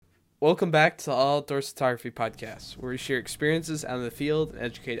Welcome back to the All Outdoors Photography Podcast, where we share experiences out in the field and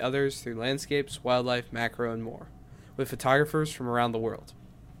educate others through landscapes, wildlife, macro, and more, with photographers from around the world.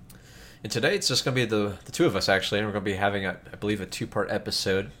 And today it's just going to be the two of us, actually, and we're going to be having, I believe, a two-part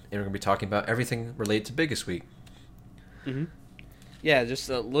episode, and we're going to be talking about everything related to Biggest Week. Mm-hmm. Yeah, just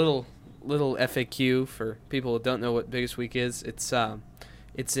a little FAQ for people who don't know what Biggest Week is. It's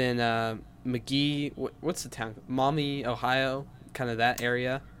in McGee, what's the town? Maumee, Ohio, kind of that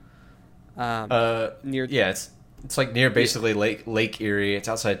area. Near it's like near basically Lake Erie. It's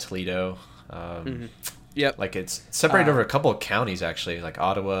outside Toledo. Yep. Like it's separated over a couple of counties actually, like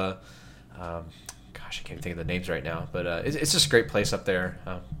Ottawa. I can't think of the names right now, but it's just a great place up there.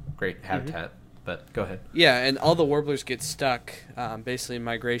 Great habitat. But go ahead. Yeah, and all the warblers get stuck basically in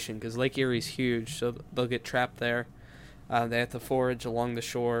migration because Lake Erie's huge, so they'll get trapped there. They have to forage along the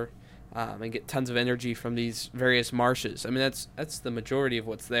shore and get tons of energy from these various marshes. I mean, that's the majority of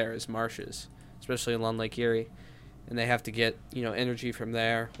what's there is marshes, especially along Lake Erie. And they have to get, energy from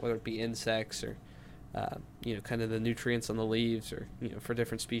there, whether it be insects or, kind of the nutrients on the leaves or, for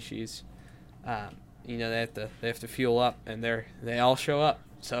different species. They have to fuel up, and they all show up.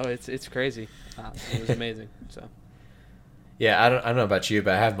 So it's crazy. It was amazing. So. Yeah, I don't know about you,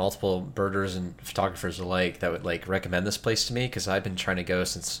 but I have multiple birders and photographers alike that would recommend this place to me because I've been trying to go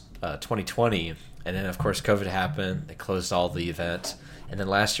since 2020, and then of course COVID happened. They closed all the event, and then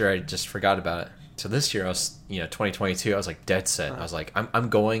last year I just forgot about it. So this year I was 2022. I was like dead set. I was like I'm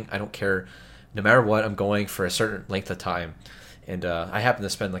going. I don't care, no matter what. I'm going for a certain length of time, and I happened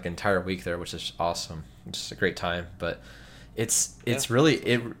to spend an entire week there, which is awesome. It's just a great time, but it's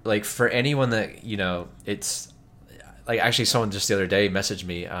really for anyone that it's. Actually, someone just the other day messaged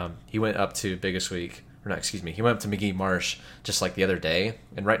me. He went up to Biggest Week, he went up to McGee Marsh just the other day.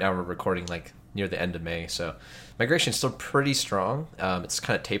 And right now we're recording near the end of May. So migration's still pretty strong. It's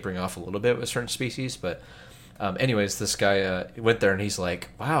kind of tapering off a little bit with certain species. But anyways, this guy went there and he's like,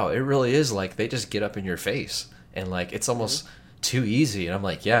 wow, it really is they just get up in your face. And it's almost too easy. And I'm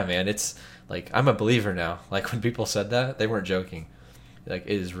like, yeah, man, it's I'm a believer now. When people said that, they weren't joking. It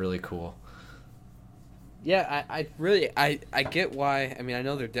is really cool. Yeah, I get why. I mean, I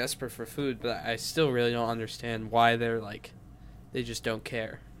know they're desperate for food, but I still really don't understand why they're they just don't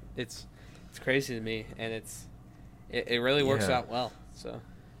care. It's crazy to me, and it really works out well. So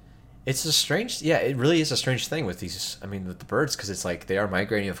it's a strange, it really is a strange thing with these. I mean, with the birds, because it's they are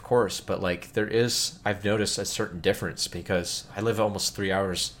migrating, of course, but there is. I've noticed a certain difference because I live almost 3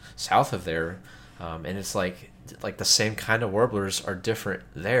 hours south of there, and it's like the same kind of warblers are different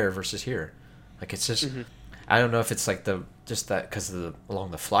there versus here. It's just, I don't know if it's because of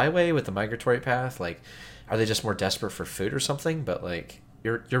along the flyway with the migratory path. Are they just more desperate for food or something? But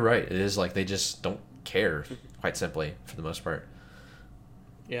you're right. It is they just don't care, quite simply, for the most part.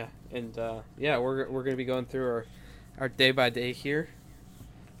 Yeah, and we're gonna be going through our day by day here.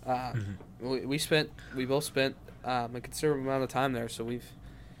 We both spent a considerable amount of time there. So we've,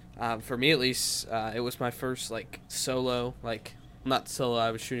 for me at least, it was my first solo not solo. I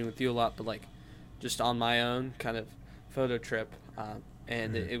was shooting with you a lot, but just on my own kind of photo trip,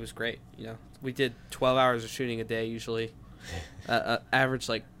 and it was great. We did 12 hours of shooting a day usually, average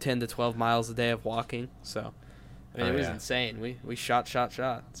 10 to 12 miles a day of walking. So I mean, it was insane. We shot.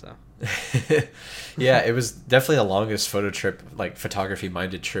 So yeah, it was definitely the longest photo trip, photography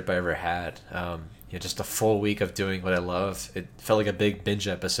minded trip I ever had. Just a full week of doing what I love. It felt like a big binge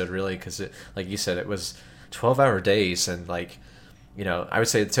episode, really, because it, like you said, it was 12-hour days, and I would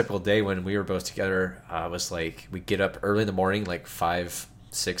say the typical day when we were both together was we get up early in the morning, 5,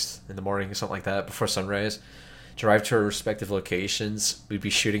 6 in the morning, something like that, before sunrise, drive to our respective locations. We'd be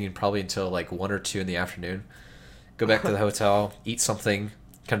shooting in probably until 1 or 2 in the afternoon, go back to the hotel, eat something,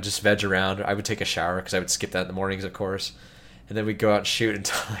 kind of just veg around. I would take a shower because I would skip that in the mornings, of course. And then we'd go out and shoot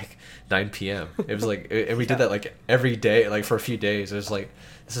until 9 p.m. It was and we did that every day, for a few days. It was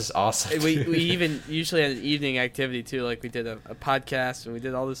this is awesome. We even usually had an evening activity too. We did a podcast and we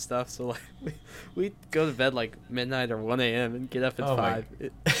did all this stuff. So we'd go to bed midnight or 1 a.m. and get up at 5.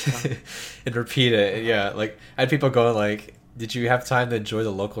 And repeat it. Yeah. I had people going did you have time to enjoy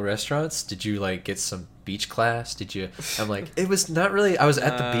the local restaurants? Did you get some beach class? Did you? I'm it was not really. I was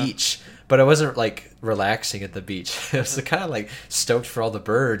at the beach, but I wasn't relaxing at the beach. I was kind of stoked for all the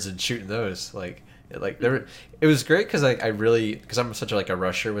birds and shooting those. It was great because because I'm such a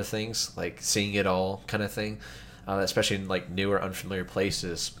rusher with things, seeing it all kind of thing, especially in new or unfamiliar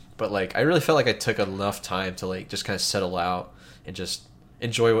places. But I really felt I took enough time to just kind of settle out and just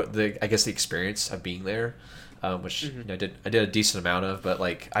enjoy the experience of being there. Which I did a decent amount of, but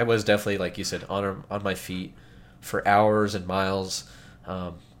I was definitely, like you said, on my feet for hours and miles,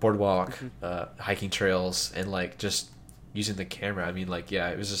 boardwalk, hiking trails, and like just using the camera. I mean, like, yeah,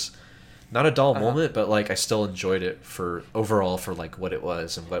 it was just not a dull moment, but like I still enjoyed it for overall for like what it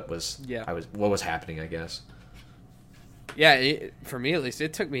was and what was happening, I guess. Yeah, for me at least,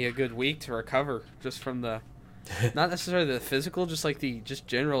 it took me a good week to recover just from the, not necessarily the physical, just like the just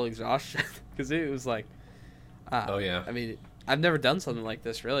general exhaustion, because it was like, oh yeah. I mean, I've never done something like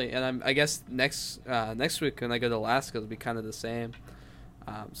this really, and I guess next week when I go to Alaska, it'll be kind of the same.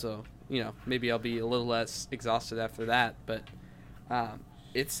 So maybe I'll be a little less exhausted after that, but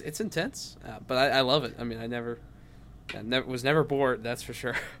it's intense, but I love it. I mean, I was never bored, that's for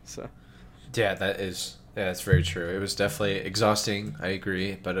sure. So yeah, that's very true. It was definitely exhausting, I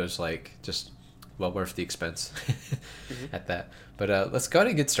agree, but it was like just well worth the expense at that. But let's go ahead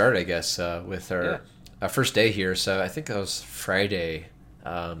and get started, I guess, with our first day here. So I think that was Friday.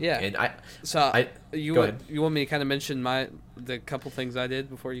 And you want me to kind of mention the couple things I did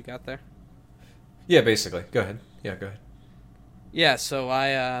before you got there? Yeah, basically. Go ahead. Yeah, go ahead. Yeah, so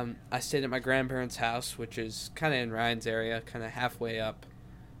I stayed at my grandparents' house, which is kind of in Ryan's area, kind of halfway up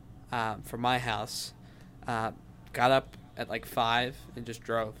from my house. Got up at like 5 and just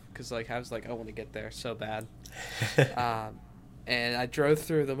drove because I was like, I want to get there so bad. And I drove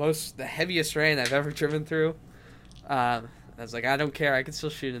through the heaviest rain I've ever driven through. I was like, I don't care, I can still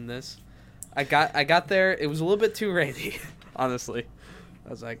shoot in this. I got there, it was a little bit too rainy, honestly. I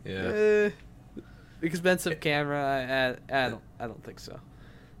was like, expensive camera. I don't think so.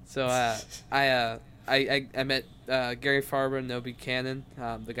 So I met Gary Farber and Noby Cannon,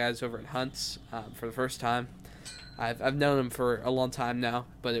 the guys over at Hunts, for the first time. I've known them for a long time now,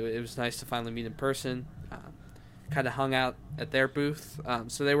 but it was nice to finally meet in person. Kind of hung out at their booth.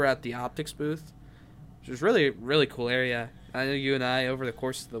 So they were at the optics booth, which was really, really cool area. I know you and I, over the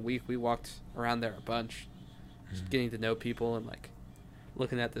course of the week, we walked around there a bunch, just getting to know people and like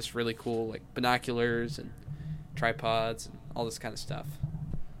looking at this really cool like binoculars and tripods and all this kind of stuff.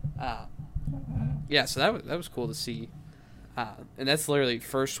 Yeah, so that was cool to see. And that's literally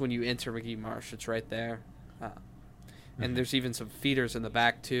first when you enter Magee Marsh. It's right there. And there's even some feeders in the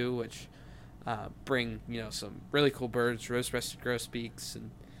back too, which bring some really cool birds, rose-breasted grosbeaks,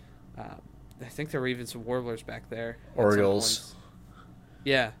 and I think there were even some warblers back there. Orioles.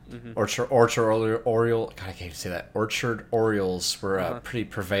 Yeah. Mm-hmm. Orchard Oriole. God, I can't even say that. Orchard Orioles were pretty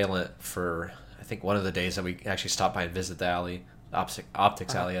prevalent for, I think, one of the days that we actually stopped by and visit the alley,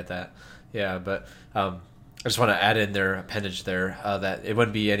 optics alley at that. Yeah, but I just want to add in their appendage there that we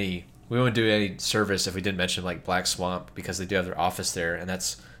wouldn't do any service if we didn't mention like Black Swamp, because they do have their office there, and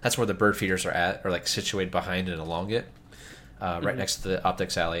that's where the bird feeders are at, or like situated behind and along it, right next to the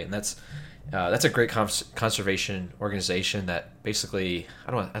optics alley, and that's a great conservation organization that basically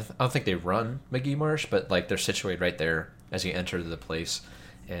I don't think they run Magee Marsh, but like they're situated right there as you enter the place,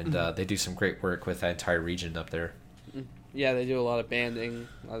 and they do some great work with that entire region up there. Yeah, they do a lot of banding,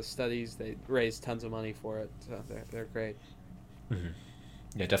 a lot of studies. They raise tons of money for it, so they're great. Mm-hmm.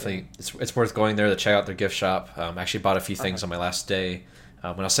 Yeah, definitely. It's worth going there to check out their gift shop. I actually bought a few things on my last day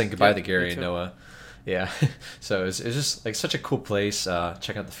when I was saying goodbye to Gary and Noah. Yeah, so it was just like such a cool place.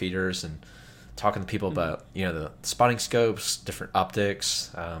 Checking out the feeders and talking to people about the spotting scopes, different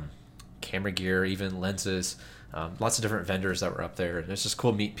optics, camera gear, even lenses. Lots of different vendors that were up there, and it's just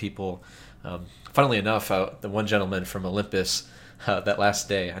cool to meet people. Funnily enough, the one gentleman from Olympus that last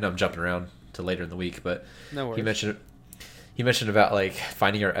day. I know I'm jumping around to later in the week, but no worries. He mentioned about like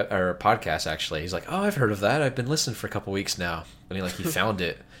finding our podcast. Actually, he's like, "Oh, I've heard of that. I've been listening for a couple weeks now." And he found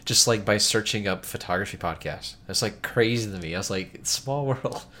it just like by searching up photography podcasts. It's like crazy to me. I was like, it's a small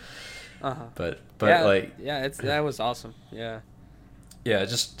world. But that was awesome. Yeah,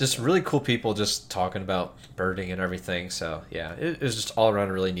 just really cool people just talking about birding and everything. So yeah, it was just all around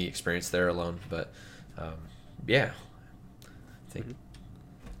a really neat experience there alone. But yeah, I think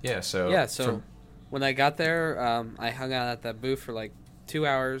So when I got there, I hung out at that booth for like 2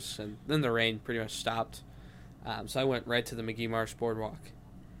 hours, and then the rain pretty much stopped. So I went right to the Magee Marsh Boardwalk.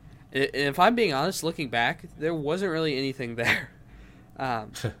 And if I'm being honest, looking back, there wasn't really anything there.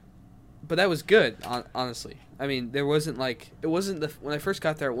 But that was good, honestly. I mean, when I first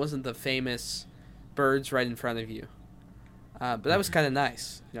got there, it wasn't the famous birds right in front of you. But that was kind of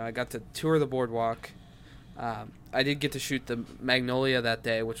nice. I got to tour the boardwalk. I did get to shoot the magnolia that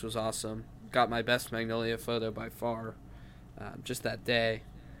day, which was awesome. Got my best magnolia photo by far, just that day.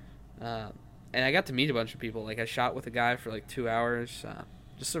 And I got to meet a bunch of people. Like, I shot with a guy for like 2 hours.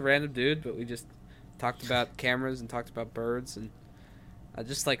 Just a random dude, but we just talked about cameras and talked about birds and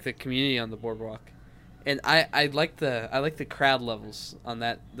just like the community on the boardwalk. And I like the crowd levels on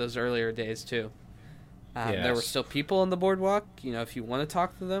those earlier days too. There were Yes. still people on the boardwalk, if you want to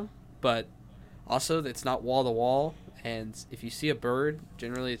talk to them, but also it's not wall to wall. And if you see a bird,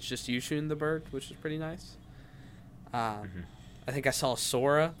 generally it's just you shooting the bird, which is pretty nice. Um, I think I saw a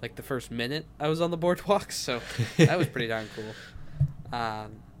Sora like the first minute I was on the boardwalk, so that was pretty darn cool.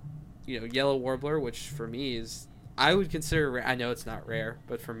 Yellow warbler, which for me is I would consider rare. I know it's not rare,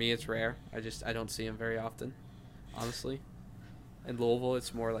 but for me it's rare. I don't see them very often, honestly. In Louisville,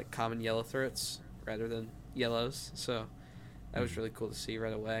 it's more like common yellow throats rather than yellows, so that was really cool to see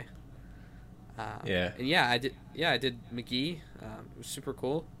right away. Yeah. And I did. Yeah, I did McGee. It was super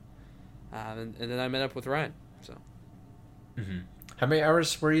cool. And then I met up with Ryan. So. How many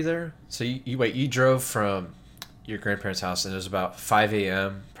hours were you there? So you drove from your grandparents' house, and it was about 5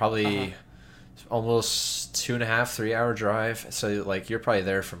 a.m. Probably almost 2.5, 3 hour drive. So like you're probably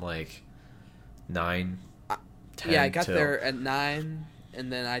there from like 9, 10. Yeah, I got there at 9,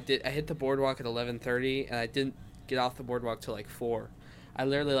 and then I hit the boardwalk at 11:30, and I didn't get off the boardwalk till like 4. I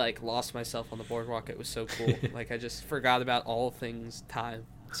literally like lost myself on the boardwalk. It was so cool. Like I just forgot about all things time.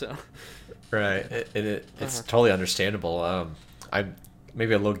 So. Right. It's totally understandable. I'm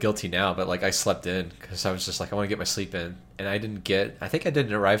maybe a little guilty now, but like I slept in because I was just like I want to get my sleep in, and I think I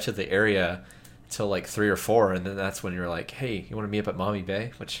didn't arrive to the area till like 3 or 4, and then that's when you're like, hey, you want to meet up at Mommy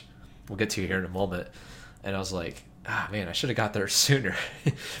Bay, which we'll get to here in a moment. And I was like, man, I should have got there sooner.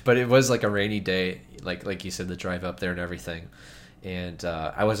 But it was like a rainy day, like you said, the drive up there and everything. And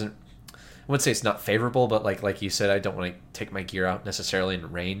I wouldn't say it's not favorable, but like you said, I don't want to take my gear out necessarily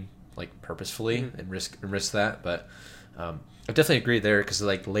in rain, like purposefully, and risk that. But I definitely agree there because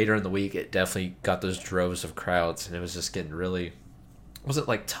like later in the week, it definitely got those droves of crowds, and it was just getting really, it wasn't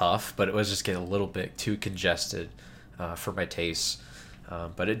like tough, but it was just getting a little bit too congested for my tastes.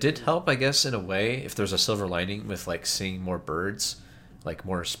 But it did help, I guess, in a way, if there's a silver lining with like seeing more birds, like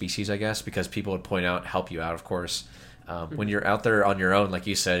more species, I guess, because people would point out, help you out, of course. When you're out there on your own, like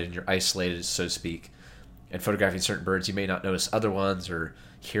you said, and you're isolated, so to speak, and photographing certain birds, you may not notice other ones or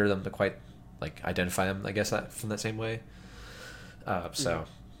hear them to quite like identify them, I guess, from that same way.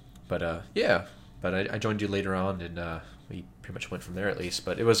 But I joined you later on, and we pretty much went from there at least.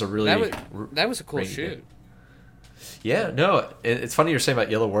 But it was a really that was a cool shoot. Day. Yeah, no, it's funny you're saying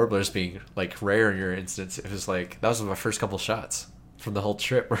about yellow warblers being like rare in your instance. It was like that was my first couple shots from the whole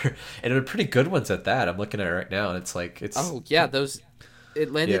trip, and they're pretty good ones at that. I'm looking at it right now, and it's like it's. Oh yeah,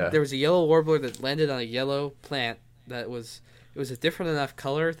 it landed. Yeah. There was a yellow warbler that landed on a yellow plant it was a different enough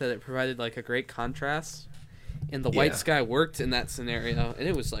color that it provided like a great contrast, and the white sky worked in that scenario, and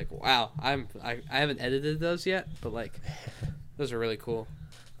it was like wow. I haven't edited those yet, but like those are really cool.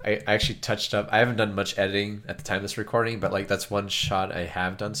 I actually touched up. I haven't done much editing at the time of this recording, but like that's one shot I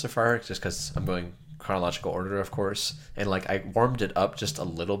have done so far, just because I'm going chronological order, of course, and like I warmed it up just a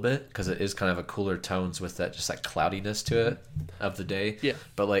little bit because it is kind of a cooler tones with that cloudiness to it of the day. Yeah.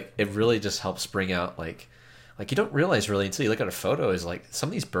 But like it really just helps bring out like you don't realize really until you look at a photo is like some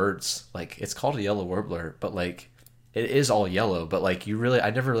of these birds, like it's called a yellow warbler, but like it is all yellow, but like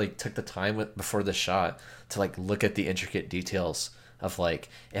I never really took the time before the shot to like look at the intricate details of like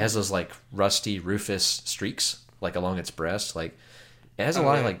it has those like rusty rufous streaks like along its breast, like it has a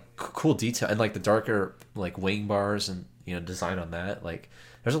lot of like cool detail and like the darker like wing bars and design on that. Like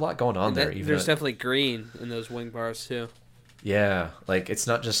there's a lot going on there. Even there's definitely green in those wing bars too. Yeah, like it's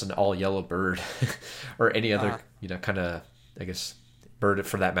not just an all yellow bird or any other kind of I guess bird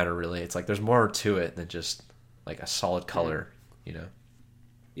for that matter. Really, it's like there's more to it than just like a solid color.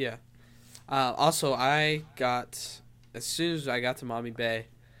 Yeah. Also, as soon as I got to Mommy Bay,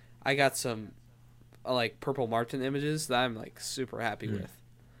 I got some like purple martin images that I'm like super happy with.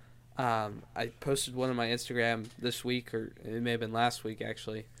 I posted one on my Instagram this week, or it may have been last week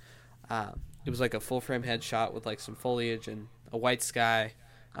actually. It was like a full frame headshot with like some foliage and a white sky,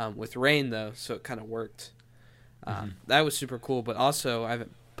 with rain though, so it kind of worked. That was super cool. But also, I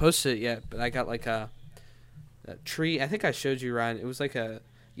haven't posted it yet, but I got like a tree. I think I showed you, Ryan. It was like a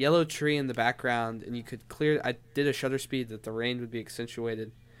yellow tree in the background, and you could clear. I did a shutter speed that the rain would be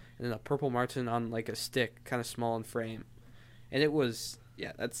accentuated, and then a purple martin on like a stick, kind of small in frame, and it was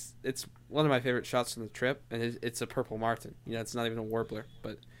it's one of my favorite shots on the trip, and it's a purple martin. It's not even a warbler,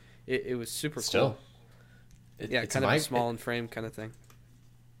 but it was super cool. It's kind of a small in frame kind of thing.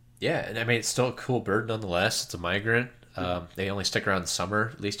 Yeah, and I mean it's still a cool bird nonetheless. It's a migrant. They only stick around in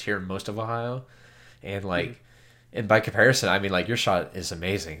summer, at least here in most of Ohio, and like. And by comparison, I mean, like, your shot is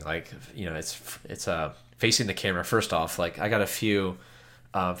amazing. Like, it's facing the camera. First off, like, I got a few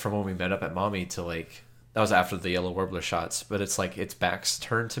from when we met up at Mommy to, like, that was after the yellow warbler shots. But it's, like, its back's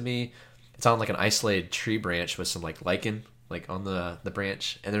turned to me. It's on, like, an isolated tree branch with some, like, lichen like on the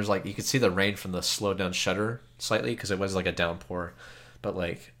branch, and there's like you could see the rain from the slowed down shutter slightly because it was like a downpour. But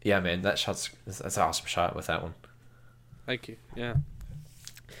like, yeah, man, that's an awesome shot with that one. Thank you. Yeah.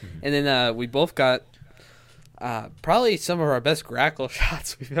 And then we both got probably some of our best grackle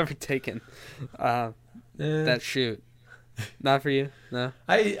shots we've ever taken. That shoot. Not for you? No?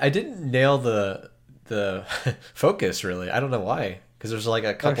 I didn't nail the focus, really. I don't know why. Because there's like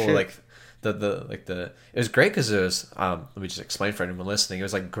a couple like it was great because it was let me just explain for anyone listening. It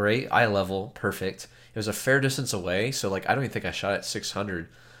was like great eye level, perfect. It was a fair distance away, so like I don't even think I shot at 600.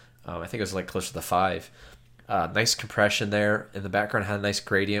 I think it was like close to the 5. Nice compression there. In the background had a nice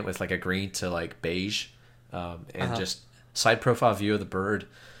gradient with like a green to like beige, and just side profile view of the bird.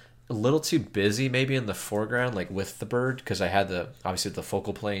 A little too busy maybe in the foreground, like with the bird, because I had obviously the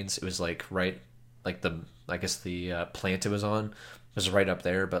focal planes. It was like right, like I guess the plant it was on was right up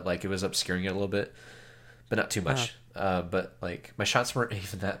there, but like it was obscuring it a little bit, but not too much. But like my shots weren't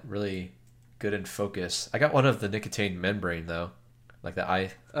even that really good in focus. I got one of the nicotine membrane though, like the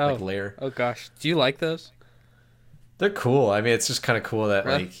eye like layer. Oh gosh, do you like those? They're cool. I mean, it's just kind of cool that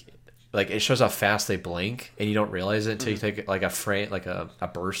like it shows how fast they blink, and you don't realize it until you take like a frame, like a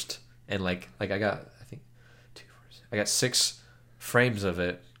burst, and like I got I got 6 frames of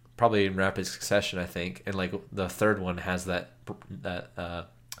it, probably in rapid succession, I think, and like the third one has that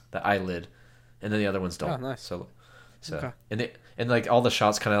eyelid, and then the other ones don't. Oh, nice. So okay. and like all the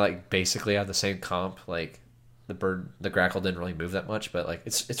shots kind of like basically have the same comp. Like the grackle didn't really move that much, but like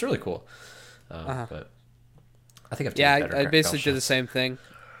it's really cool. But I think I've taken better I basically did the same thing.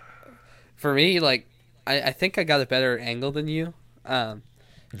 For me, like I think I got a better angle than you,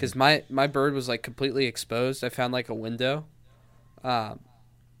 because my bird was like completely exposed. I found like a window, and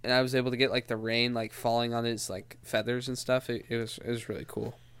I was able to get like the rain like falling on his like feathers and stuff. It was really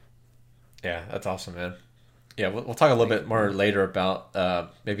cool. Yeah, that's awesome, man. Yeah, we'll talk a little bit more later about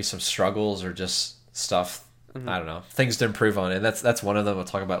maybe some struggles or just stuff. I don't know, things to improve on, and that's one of them. We'll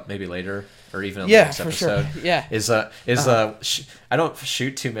talk about maybe later or even on the next episode. Sure. Yeah, I don't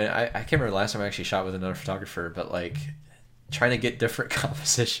shoot too many. I can't remember the last time I actually shot with another photographer, but like trying to get different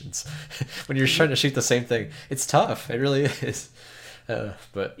compositions when you're trying to shoot the same thing, it's tough. It really is.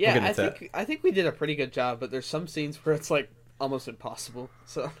 But yeah, I think we did a pretty good job, but there's some scenes where it's like almost impossible.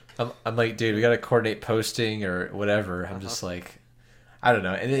 So I'm like, dude, we got to coordinate posting or whatever. I'm just like, I don't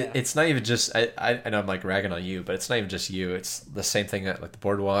know. And it's not even just, I know I'm like ragging on you, but it's not even just you. It's the same thing at like the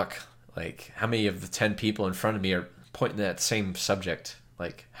boardwalk. Like how many of the 10 people in front of me are pointing at the same subject?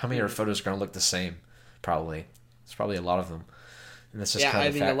 Like how many of our photos are going to look the same? Probably. It's probably a lot of them. And that's just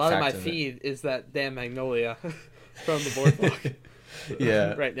kind of a lot of my feed is that damn magnolia from the boardwalk.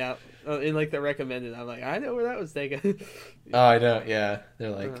 Yeah. Right now. In like the recommended, I'm like, I know where that was taken. Oh, I know. Yeah. They're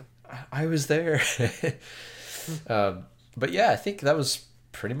like, I was there. But yeah, I think that was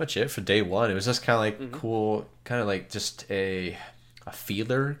pretty much it for day one. It was just kind of like cool, kind of like just a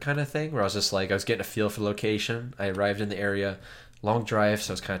feeler kind of thing where I was just like, I was getting a feel for the location. I arrived in the area, long drive,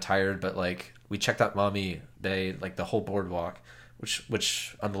 so I was kind of tired, but like we checked out Maumee Bay, like the whole boardwalk,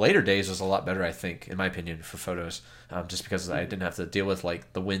 which on the later days was a lot better, I think, in my opinion, for photos, just because I didn't have to deal with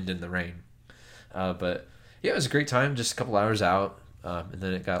like the wind and the rain. But yeah, it was a great time, just a couple hours out, and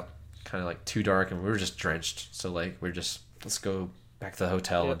then it got kind of like too dark and we were just drenched, so like we're just, let's go back to the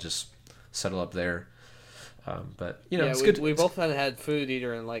hotel and just settle up there. But you know, it's good. We both hadn't had food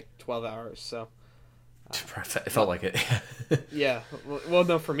either in like 12 hours, so it felt like it. Yeah, well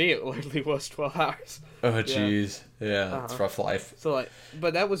no, for me it literally was 12 hours. Oh jeez. Yeah, that's rough life. So like,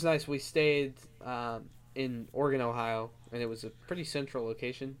 but that was nice. We stayed in Oregon, Ohio, and it was a pretty central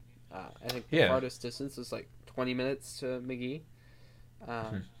location. I think the farthest distance was like 20 minutes to McGee.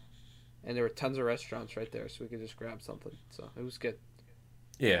 And there were tons of restaurants right there, so we could just grab something. So it was good.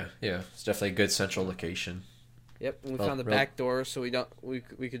 Yeah. It's definitely a good central location. Yep, and we found the back door, so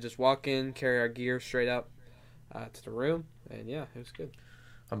we could just walk in, carry our gear straight up to the room, and yeah, it was good.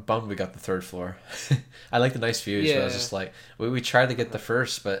 I'm bummed we got the third floor. I like the nice views, but I was just like, we tried to get the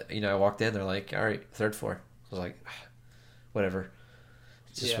first, but you know, I walked in, they're like, all right, third floor. I was like, whatever.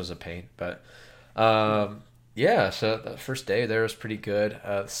 It just was a pain, but yeah, so the first day there was pretty good.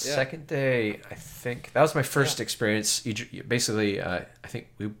 Second day, I think that was my first experience. Basically, I think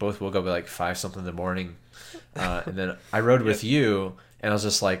we both woke up at like 5 something in the morning, and then I rode with you, and I was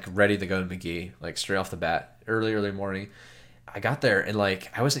just like ready to go to McGee, like straight off the bat, early morning. I got there and like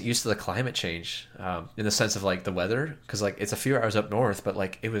I wasn't used to the climate change, in the sense of like the weather, because like it's a few hours up north, but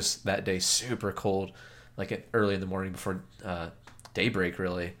like it was that day super cold, like early in the morning before daybreak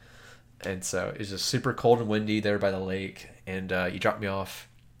really. And so it was just super cold and windy there by the lake. And you dropped me off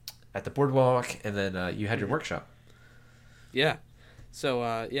at the boardwalk, and then you had your workshop. Yeah.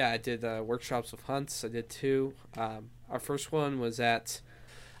 So yeah, I did workshops with hunts. I did two. Our first one was at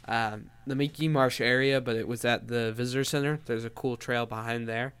the McGee Marsh area, but it was at the visitor center. There's a cool trail behind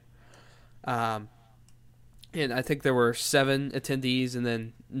there. Um, and I think there were 7 attendees, and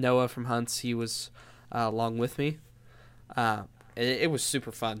then Noah from Hunts, he was along with me. It was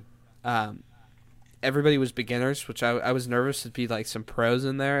super fun. Everybody was beginners, which I was nervous to be like some pros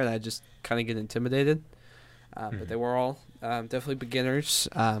in there, and I just kind of get intimidated. But they were all definitely beginners,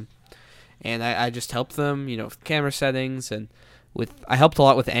 and I just helped them, with camera settings, and I helped a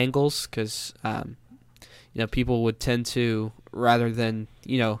lot with angles because people would tend to, rather than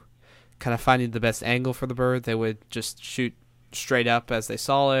kind of finding the best angle for the bird, they would just shoot straight up as they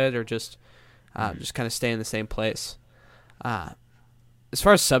saw it, or just kind of stay in the same place. As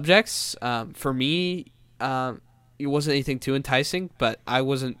far as subjects, for me, it wasn't anything too enticing, but I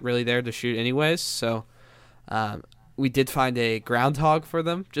wasn't really there to shoot anyways, so we did find a groundhog for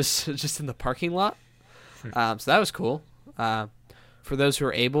them just in the parking lot. So that was cool. For those who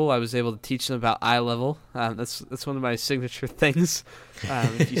are able, I was able to teach them about eye level. That's one of my signature things.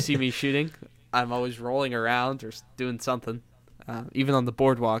 If you see me shooting, I'm always rolling around or doing something. Even on the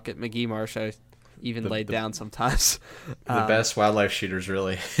boardwalk at McGee Marsh, I even laid down sometimes. The best wildlife shooters,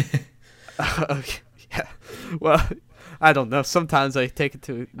 really. Okay, yeah. Well, I don't know. Sometimes I take it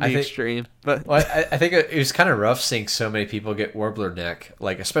to the extreme, but I think it was kind of rough seeing so many people get warbler neck,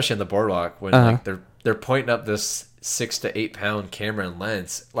 like especially on the boardwalk when like they're pointing up this 6 to 8 pound camera and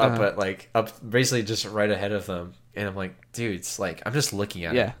lens, but like up basically just right ahead of them, and I'm like, dude, it's like I'm just looking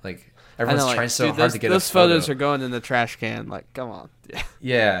at it, like everyone's trying so hard to get those photos are going in the trash can. Like, come on.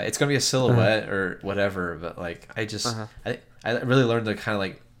 Yeah, it's gonna be a silhouette or whatever, but like I just I really learned to kind of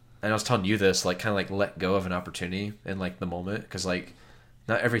like. And I was telling you this, like, kind of like let go of an opportunity in like the moment, because like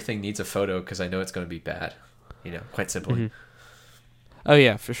not everything needs a photo, because I know it's going to be bad, quite simply. Mm-hmm. Oh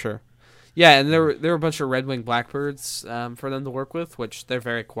yeah, for sure. Yeah, and there were a bunch of red-winged blackbirds for them to work with, which they're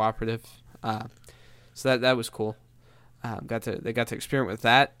very cooperative. So that was cool. They got to experiment with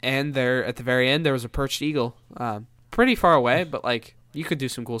that, and there at the very end there was a perched eagle, pretty far away, but like you could do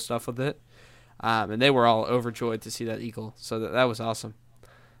some cool stuff with it. And they were all overjoyed to see that eagle, so that was awesome.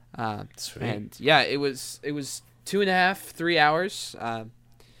 Sweet. And yeah, it was 2.5, 3 hours,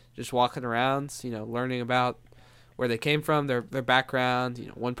 just walking around, learning about where they came from, their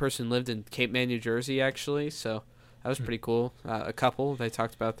background. One person lived in Cape May, New Jersey, actually, so that was pretty cool. A couple, they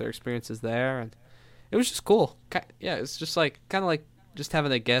talked about their experiences there, and it was just cool. Yeah, it's just kind of like just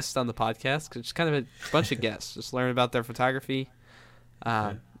having a guest on the podcast, 'cause it's kind of a bunch of guests, just learning about their photography.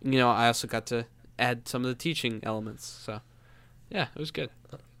 I also got to add some of the teaching elements, so yeah, it was good.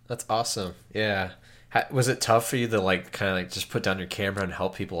 That's awesome. Yeah. Was it tough for you to like kind of like just put down your camera and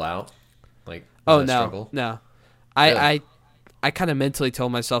help people out? Like, no, struggle? No. Really? I kind of mentally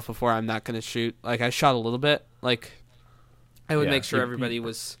told myself before I'm not going to shoot. Like, I shot a little bit. Like, I would make sure everybody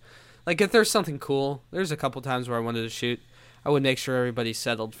was like, if there's something cool, there's a couple times where I wanted to shoot, I would make sure everybody's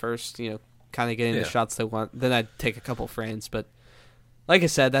settled first, kind of getting the shots they want. Then I'd take a couple frames, but like I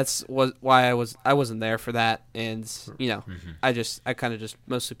said, that's why I wasn't there for that, and I kind of just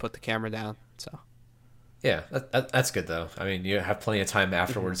mostly put the camera down. So yeah, that's good though. I mean, you have plenty of time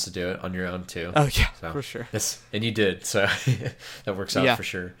afterwards to do it on your own too. Oh yeah, so, for sure. And you did, so that works out for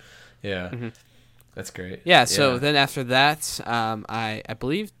sure. Yeah, that's great. Yeah. So then after that, I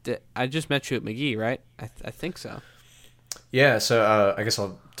believe that I just met you at McGee, right? I think so. Yeah, so I guess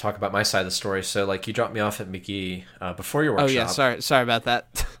I'll talk about my side of the story. So, like, you dropped me off at McGee before your workshop. Oh yeah, sorry about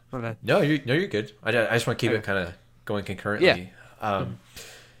that. My bad. No, you're good. I just want to keep it kind of going concurrently.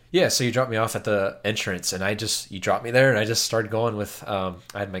 Yeah. So you dropped me off at the entrance, and you dropped me there, and I just started going with. I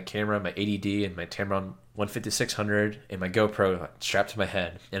had my camera, my 80D, and my Tamron 15600, and my GoPro strapped to my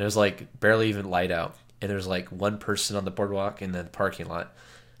head, and it was like barely even light out, and there was like one person on the boardwalk in the parking lot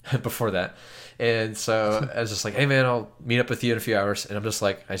before that. And so I was just like, hey man, I'll meet up with you in a few hours. And I'm just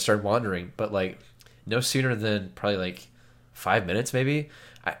like, I started wandering, but like no sooner than probably like 5 minutes, maybe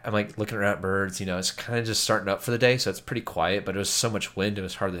I'm like looking around at birds, it's kind of just starting up for the day. So it's pretty quiet, but it was so much wind. It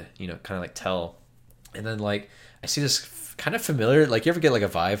was hard to, kind of like tell. And then like, I see this kind of familiar, like you ever get like a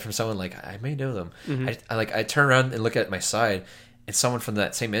vibe from someone, like I may know them. I turn around and look at my side, and someone from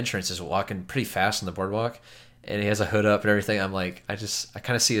that same entrance is walking pretty fast on the boardwalk. And he has a hood up and everything. I'm like, I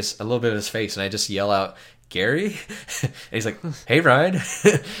kind of see a little bit of his face, and I just yell out, Gary? And he's like, hey, Ryan.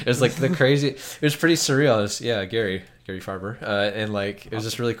 It was like it was pretty surreal. It was, Gary Farber. And like, it was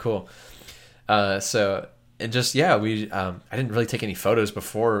just really cool. I didn't really take any photos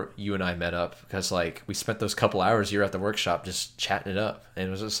before you and I met up, because like we spent those couple hours you were at the workshop just chatting it up. And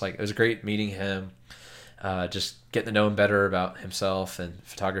it was just like, it was great meeting him. just getting to know him better about himself and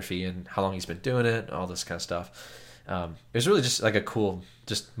photography and how long he's been doing it, all this kind of stuff. It was really just like a cool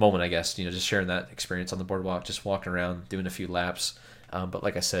just moment, I guess, just sharing that experience on the boardwalk, just walking around, doing a few laps. But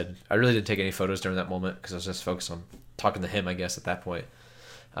like I said, I really didn't take any photos during that moment because I was just focused on talking to him, I guess, at that point.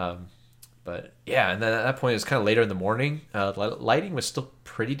 But yeah, and then at that point, it was kind of later in the morning. Lighting was still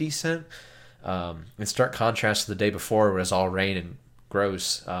pretty decent. In stark contrast to the day before, where it was all rain and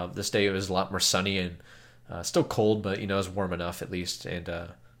gross. This day it was a lot more sunny and still cold, but it was warm enough at least. And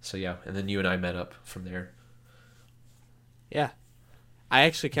so yeah, and then you and I met up from there. Yeah, I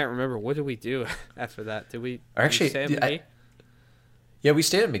actually can't remember. What did we do after that? Did we stay at McGee? Yeah, we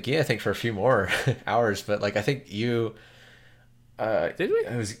stayed at McGee, I think, for a few more hours. But like, I think you. Did we?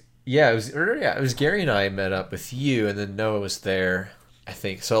 It was Gary and I met up with you, and then Noah was there. I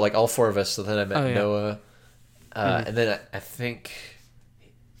think so. Like all four of us. So then I met Noah, and then I think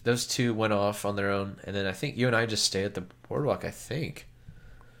those two went off on their own, and then I think you and I just stayed at the boardwalk. I think,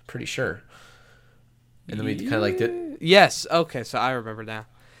 pretty sure. And then we kind of like did. Yes. Okay. So I remember now.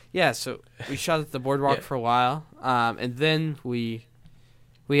 Yeah. So we shot at the boardwalk for a while, and then we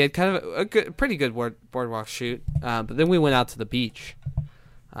had kind of a pretty good boardwalk shoot, but then we went out to the beach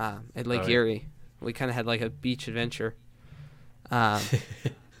at Lake Erie. We kind of had like a beach adventure. I'm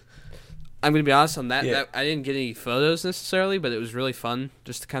gonna be honest on that. Yeah. That I didn't get any photos necessarily, but it was really fun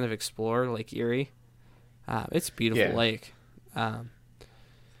just to kind of explore Lake Erie. It's a beautiful lake. We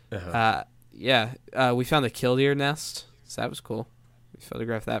found a killdeer nest, so that was cool. We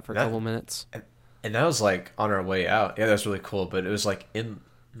photographed that for a couple minutes. And that was like on our way out. Yeah, that was really cool. But it was like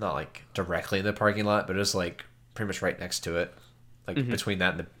not like directly in the parking lot, but it was like pretty much right next to it, like between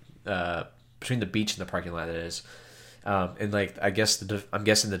that and the between the beach and the parking lot. That is. And like I guess I'm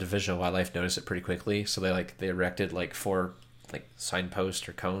guessing the Division of Wildlife noticed it pretty quickly, so they erected like 4 like signposts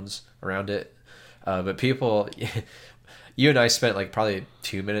or cones around it. But people, you and I spent like probably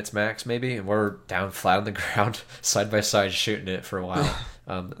 2 minutes max maybe, and we're down flat on the ground side by side shooting it for a while.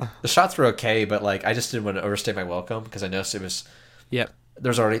 The shots were okay, but like I just didn't want to overstay my welcome because I noticed it was. Yep.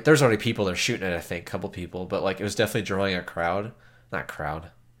 There's already people there shooting it. I think a couple people, but like it was definitely drawing a crowd,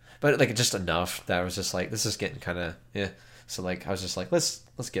 but like just enough that I was just like, this is getting kind of So like I was just like, let's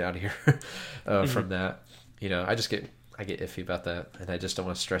get out of here from that. I get iffy about that, and I just don't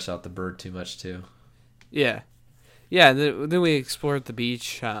want to stress out the bird too much too. Yeah. Then we explored the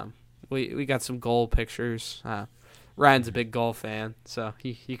beach. We got some gull pictures. Ryan's a big gull fan, so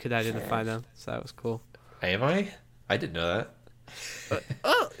he could identify them. So that was cool. Am I? I didn't know that.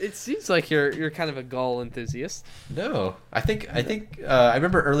 It seems like you're kind of a gull enthusiast. No, I think I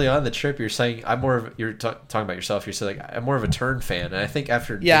remember early on in the trip you're saying you're talking about yourself. You said like I'm more of a tern fan, and I think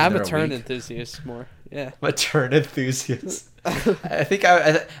after I'm a tern enthusiast more. Yeah, I'm a tern enthusiast. I think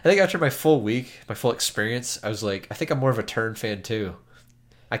after my full experience, I was like, I think I'm more of a tern fan too.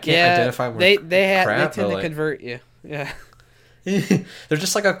 I can't identify with they tend to like, convert you. Yeah, they're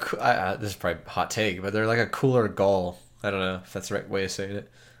just like this is probably a hot take, but they're like a cooler gull. I don't know if that's the right way of saying it.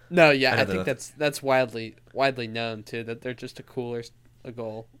 No, yeah, I think that's widely known too, that they're just a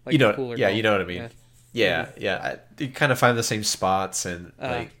gull. Like you know what I mean. Yeah. You kind of find the same spots and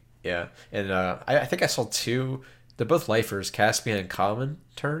and I think I saw 2. They're both lifers, Caspian and common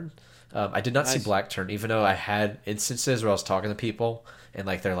tern. I did not see black tern, even though I had instances where I was talking to people and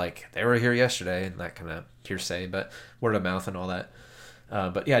like they're like they were here yesterday and that kind of hearsay, but word of mouth and all that.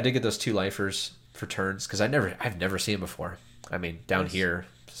 But yeah, I did get those 2 lifers for terns because I've never seen them before. I mean, down here.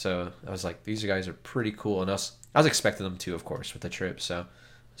 So I was like, these guys are pretty cool, and I was expecting them to, of course, with the trip. So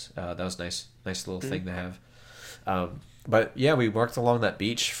that was nice little thing to have. But yeah, we walked along that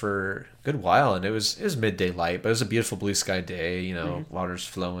beach for a good while, and it was midday light, but it was a beautiful blue sky day. Water's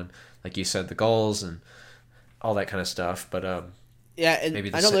flowing, like you said, the gulls and all that kind of stuff. But yeah, and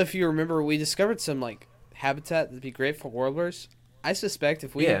I don't know if you remember, we discovered some like habitat that'd be great for warblers. I suspect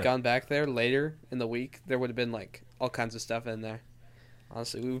if we had gone back there later in the week, there would have been like all kinds of stuff in there.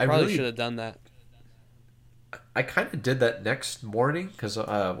 Honestly, we probably should have done that. I kind of did that next morning because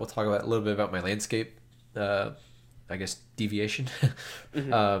we'll talk about a little bit about my landscape, I guess, deviation.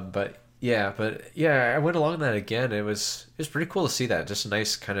 But I went along that again. It was pretty cool to see that. Just a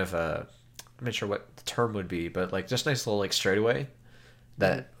nice kind of I'm not sure what the term would be, but like just nice little like straightaway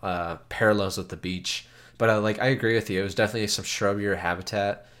that parallels with the beach. But I agree with you. It was definitely some shrubbier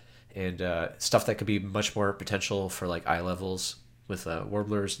habitat and stuff that could be much more potential for like eye levels with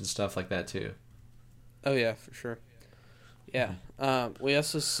warblers and stuff like that too. Oh yeah, for sure. Yeah. We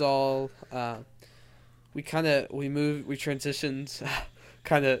also saw we transitioned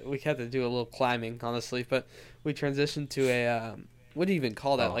we had to do a little climbing, honestly, but we transitioned to a what do you even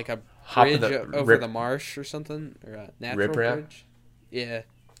call that? Like a hop in bridge the over the marsh or something, or a natural riprap. bridge. Yeah.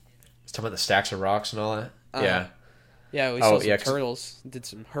 It's talking about the stacks of rocks and all that. Uh, Yeah. yeah, we Oh saw some yeah. turtles. Did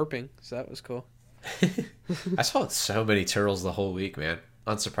some herping, so that was cool. I saw so many turtles the whole week, man.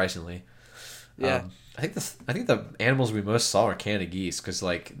 Unsurprisingly. Yeah. I think the animals we most saw are Canada geese because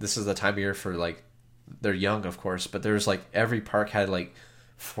like this is the time of year for like they're young, of course, but there's like every park had like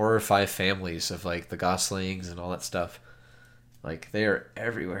 4 or 5 families of like the goslings and all that stuff. Like they are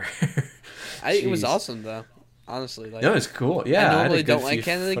everywhere. It was awesome though. Honestly, like No, it's cool. Yeah, I had a normally good don't like few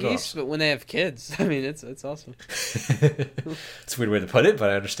Canada geese, photos. but when they have kids, I mean, it's awesome. It's a weird way to put it, but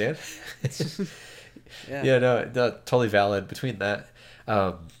I understand. Yeah. Yeah, no, totally valid. Between that,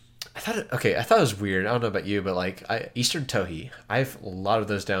 I thought it was weird. I don't know about you, but like Eastern Towhee, I have a lot of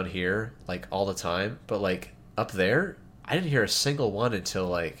those down here, like all the time. But like up there, I didn't hear a single one until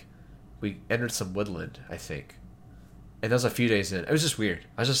like we entered some woodland, I think. And that was a few days in. It was just weird.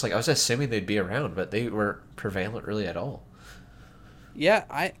 I was assuming they'd be around, but they weren't prevalent really at all. Yeah,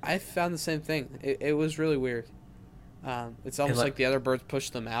 I found the same thing. It was really weird. It's almost like the other birds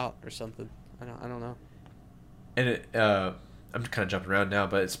pushed them out or something. I don't know. And I'm kind of jumping around now,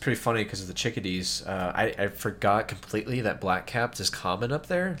 but it's pretty funny because of the chickadees. I forgot completely that black-capped is common up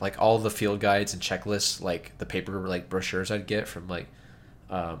there. Like all the field guides and checklists, like the paper like brochures I'd get from like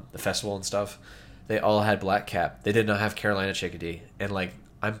the festival and stuff, they all had black-cap. They did not have Carolina chickadee, and like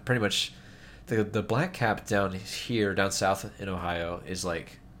I'm pretty much the black-cap down here, down south in Ohio, is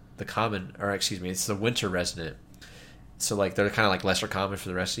like the common, or excuse me, it's the winter resident. So like they're kind of like lesser common for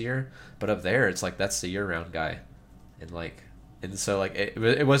the rest of the year, but up there it's like that's the year-round guy, and so like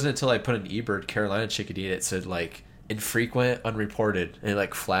it wasn't until I put an eBird Carolina chickadee it said like infrequent, unreported, and it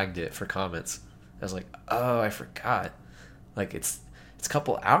like flagged it for comments. I was like, oh, I forgot. Like it's a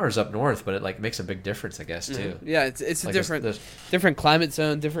couple hours up north, but it like makes a big difference, I guess too. Yeah, it's Like, a different climate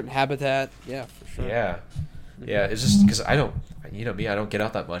zone, different habitat. Yeah, for sure. Yeah. Yeah, it's just because I don't, you know me, I don't get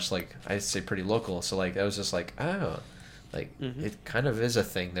out that much. Like, I stay pretty local. So, like, I was just like, oh, like, it kind of is a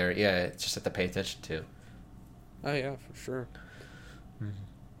thing there. Yeah, it's just have to pay attention to. Oh, yeah, for sure.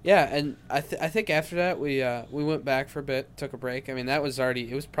 Yeah, and I think after that, we went back for a bit, took a break. I mean, it was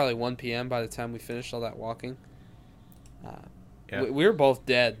probably 1 p.m. by the time we finished all that walking. Yeah. We were both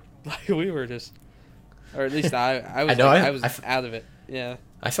dead. Like, we were just, or at least I was, I was out of it. Yeah.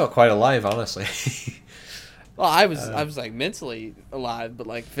 I felt quite alive, honestly. Well, I was like mentally alive, but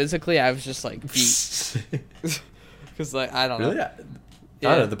like physically, I was just like beat. Because like I don't know. Really? I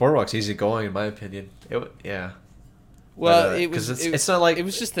don't know. The boardwalk's easy going, in my opinion. Yeah. Well, But, it was. it's not like it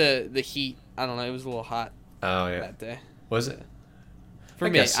was just the heat. I don't know. It was a little hot Oh yeah. that day. Was it? For I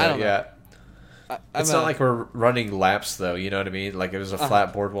me, guess so, I don't know. yeah. I'm It's not like we're running laps though, you know what I mean? Like it was a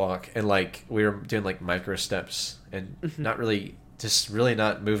flat boardwalk, and like we were doing like micro steps, and not really, just really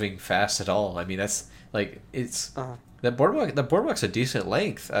not moving fast at all. I mean that's like it's the boardwalk. The boardwalk's a decent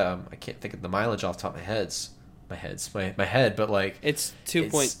length. I can't think of the mileage off the top of my head, but like it's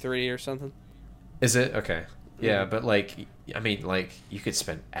 2.3 or something. is it okay? Yeah, but like I mean like you could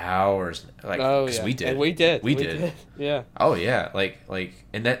spend hours like because we did. And we did. We did. Yeah. Oh yeah, like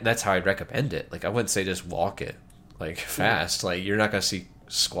and that's how I'd recommend it. Like I wouldn't say just walk it like fast. Like you're not gonna see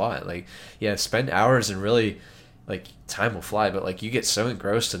squat. Like yeah, spend hours and really like time will fly. But like you get so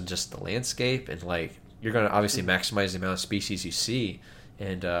engrossed in just the landscape and like you're gonna obviously maximize the amount of species you see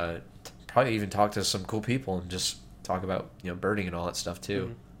and probably even talk to some cool people and just talk about birding and all that stuff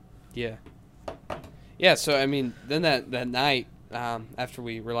too. Yeah. Yeah. So I mean, then that night. After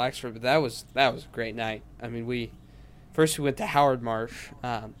we relaxed for it, but that was a great night. I mean, we went to Howard Marsh.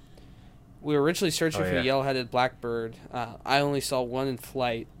 We were originally searching for yellow-headed blackbird. I only saw one in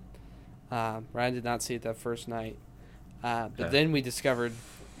flight. Ryan did not see it that first night. But then we discovered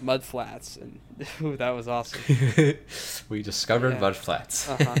mudflats, and that was awesome. We discovered mudflats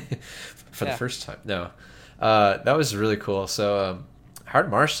for the first time. No, that was really cool. So Howard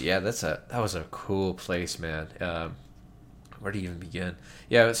Marsh, yeah, that was a cool place, man. Where do you even begin?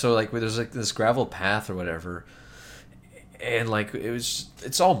 Yeah, so like there's like this gravel path or whatever, and like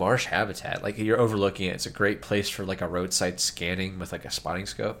it's all marsh habitat. Like you're overlooking it. It's a great place for like a roadside scanning with like a spotting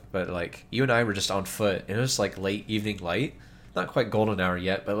scope. But like you and I were just on foot, and it was like late evening light, not quite golden hour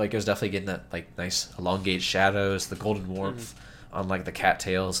yet, but like it was definitely getting that like nice elongate shadows, the golden warmth on like the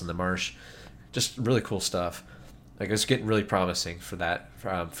cattails and the marsh, just really cool stuff. Like it was getting really promising for that.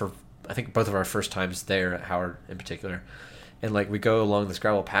 For I think both of our first times there at Howard in particular. And like we go along this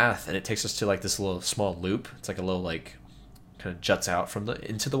gravel path, and it takes us to like this little small loop. It's like a little like kind of juts out from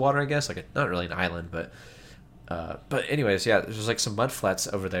into the water, I guess. Like not really an island, but anyways, yeah. There's like some mud flats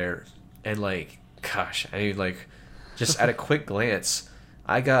over there, and like, gosh, I mean, like, just at a quick glance,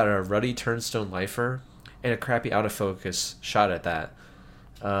 I got a ruddy turnstone lifer and a crappy out of focus shot at that.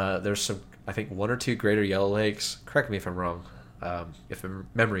 There's some, I think, one or two greater yellowlegs. Correct me if I'm wrong, if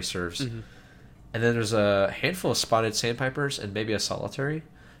memory serves. Mm-hmm. And then there's a handful of spotted sandpipers and maybe a solitary.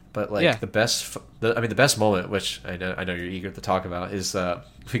 But like the best moment, which I know you're eager to talk about, is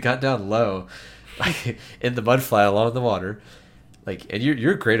we got down low, like in the mud flat along the water. Like, and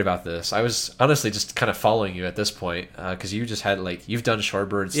you're great about this. I was honestly just kind of following you at this point because you just had like you've done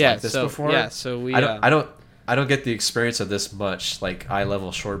shorebirds like this before. Yeah, so we. I don't get the experience of this much like eye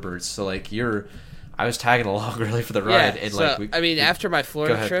level shorebirds. So like I was tagging along really for the ride, and so, after my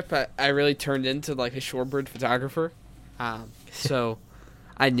Florida trip, I really turned into like a shorebird photographer. So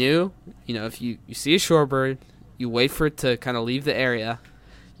I knew, if you see a shorebird, you wait for it to kind of leave the area,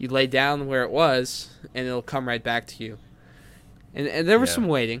 you lay down where it was, and it'll come right back to you. And there was some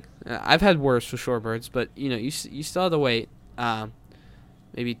waiting. I've had worse with shorebirds, but you still have to wait.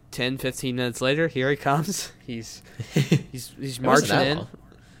 Maybe 10, 15 minutes later, here he comes. He's marching in.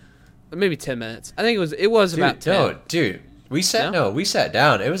 Maybe 10 minutes. I think it was about 10. No, dude, we sat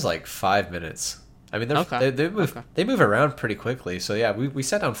down. It was like 5 minutes. I mean, they move around pretty quickly. So yeah, we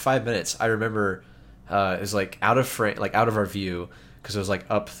sat down 5 minutes. I remember it was like out of frame, like out of our view, because it was like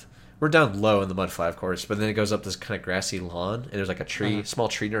up. We're down low in the mud flat, of course, but then it goes up this kind of grassy lawn, and there's like a small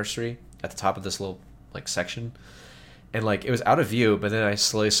tree nursery at the top of this little like section, and like it was out of view. But then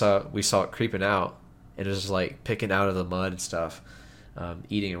we saw it creeping out, and it was like picking out of the mud and stuff,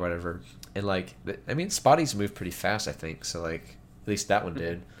 eating or whatever. And like, I mean, spotties move pretty fast, I think. So like, at least that one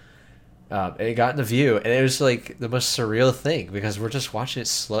did. And it got in the view, and it was like the most surreal thing because we're just watching it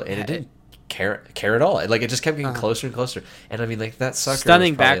slow, and it didn't care at all. Like it just kept getting closer and closer. And I mean, like that sucker.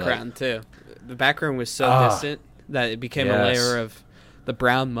 Stunning background too. The background was so distant that it became a layer of the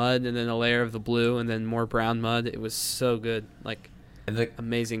brown mud, and then a layer of the blue, and then more brown mud. It was so good, like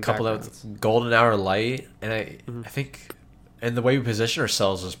amazing. Couple of golden hour light, and I think, and the way we positioned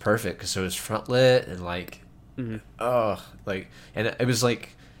ourselves was perfect because it was front lit and like, and it was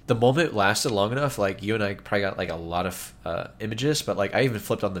like. The moment lasted long enough, like you and I probably got like a lot of images, but like I even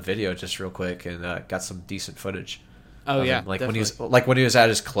flipped on the video just real quick and got some decent footage. Oh yeah, like when he was at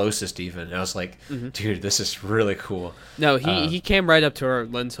his closest, even. And I was like, dude, this is really cool. No, he came right up to our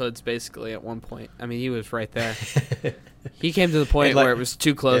lens hoods basically at one point. I mean, he was right there. He came to the point where it was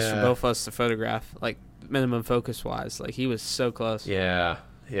too close for both of us to photograph, like minimum focus wise. Like he was so close.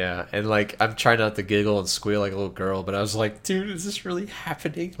 Yeah, and like I'm trying not to giggle and squeal like a little girl, but I was like, dude, is this really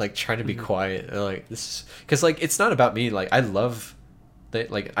happening? Like trying to be quiet, and like this is because like it's not about me. Like I love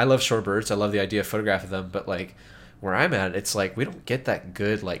shorebirds. I love the idea of photographing them, but like where I'm at, it's like we don't get that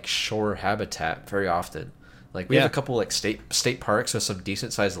good like shore habitat very often. Like we have a couple like state parks with some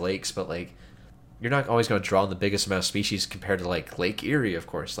decent sized lakes, but like you're not always going to draw on the biggest amount of species compared to like Lake Erie, of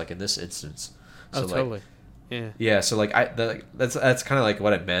course, like in this instance. So, totally. Like, yeah, so like that's kind of like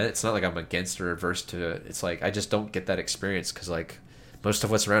what I meant. It's not like I'm against or averse to it. It's like I just don't get that experience because like most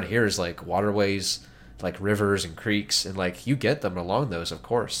of what's around here is like waterways, like rivers and creeks, and like you get them along those, of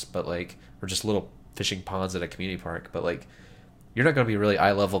course, but like or just little fishing ponds at a community park. But like you're not going to be really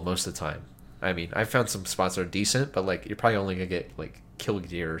eye level most of the time. I mean, I found some spots that are decent, but like you're probably only gonna get like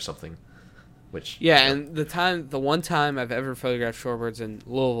killdeer or something. Which and the one time I've ever photographed shorebirds in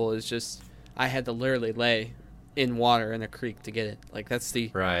Louisville is just I had to literally lay in water in a creek to get it. Like that's the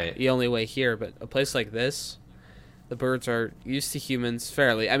only way here. But a place like this, the birds are used to humans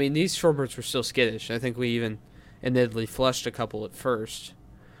fairly. I mean, these shorebirds were still skittish. I think we even admittedly flushed a couple at first.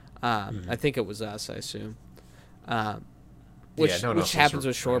 I think it was us, I assume. Which happens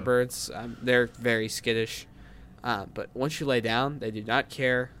with shorebirds. They're very skittish. But once you lay down, they do not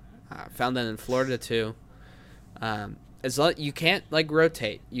care. Found that in Florida too. As long you can't like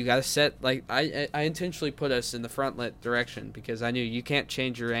rotate, you gotta set like I intentionally put us in the front lit direction because I knew you can't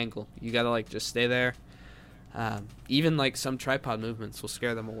change your angle. You gotta like just stay there. Even like some tripod movements will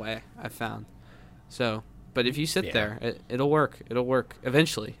scare them away. I found. So, but if you sit there, it'll work. It'll work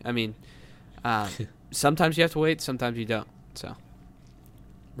eventually. I mean, sometimes you have to wait, sometimes you don't. So.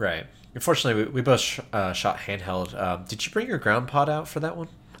 Right. Unfortunately, we both shot handheld. Did you bring your ground pod out for that one?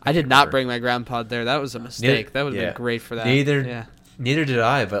 I did not bring my ground pod there. That was a mistake. That would have been great for that. Neither did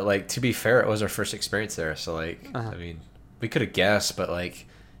I. But like to be fair, it was our first experience there. So like, I mean, we could have guessed, but like,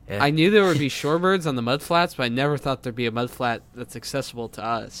 I knew there would be shorebirds on the mud flats, but I never thought there'd be a mud flat that's accessible to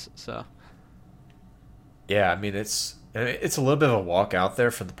us. So. Yeah, I mean it's a little bit of a walk out there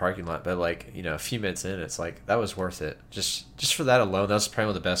from the parking lot, but like a few minutes in, it's like that was worth it. Just for that alone, that was probably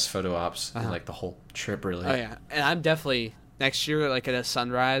one of the best photo ops in like the whole trip, really. Oh yeah, and I'm definitely. Next year, like at a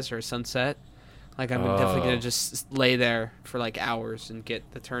sunrise or a sunset, Like I'm definitely gonna just lay there for like hours and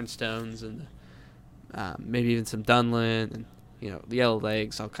get the turnstones and maybe even some Dunlin and the yellow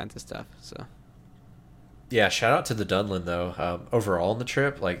legs, all kinds of stuff. So. Yeah, shout out to the Dunlin though. Overall on the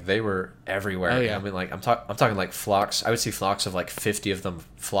trip, like they were everywhere. Oh, yeah. I mean, like I'm talking like flocks. I would see flocks of like 50 of them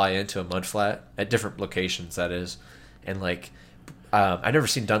fly into a mud flat at different locations. That is, and like I never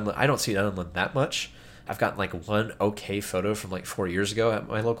seen Dunlin. I don't see Dunlin that much. I've gotten like one okay photo from like 4 years ago at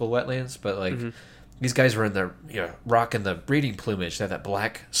my local wetlands, but like these guys were in their rocking the breeding plumage. They had that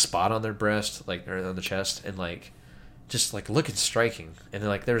black spot on their breast, like or on the chest, and like just like looking striking. And then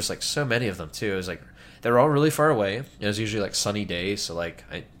like there was like so many of them too. It was like. They were all really far away. It was usually like sunny days, so like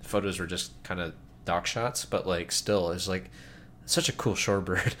photos were just kind of dock shots, but like still, it was like such a cool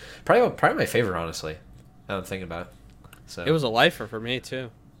shorebird. probably my favorite, honestly. Now I'm thinking about it. So It was a lifer for me too.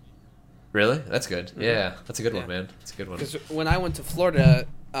 really, that's good. Yeah, that's a good one, man. That's a good one. Because when I went to Florida,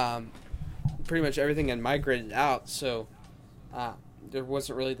 pretty much everything had migrated out, so there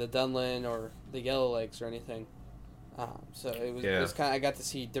wasn't really the Dunlin or the yellow legs or anything. So it was kind of, I got to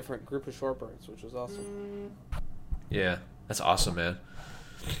see different group of shorebirds, which was awesome. Yeah, that's awesome, man.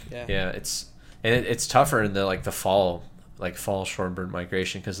 Yeah, it's tougher in the fall shorebird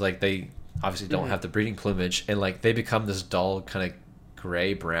migration because like they obviously don't have the breeding plumage and like they become this dull kind of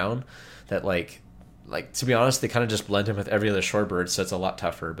gray brown that like to be honest they kind of just blend in with every other shorebird, so it's a lot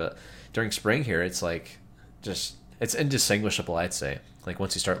tougher. But during spring here, it's like just it's indistinguishable, I'd say. Like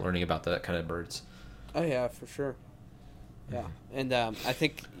once you start learning about that kind of birds. Oh yeah, for sure. Yeah, and I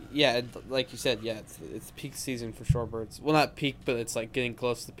think like you said, it's peak season for shorebirds. Well, not peak, but it's like getting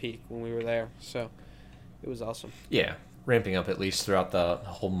close to peak when we were there. So it was awesome. Yeah, ramping up at least throughout the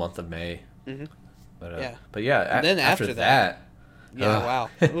whole month of May. Mm-hmm. But and then after that, wow,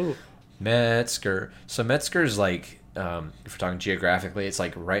 Ooh. Metzger. So Metzger's like, if we're talking geographically, it's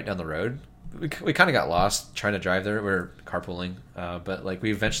like right down the road. We kind of got lost trying to drive there. We were carpooling, but like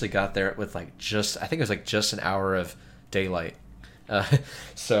we eventually got there with like I think it was like just an hour of daylight.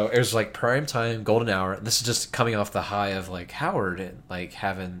 So it was like prime time, golden hour. This is just coming off the high of like Howard and like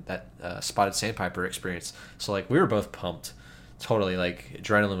having that spotted sandpiper experience. So like we were both pumped, totally like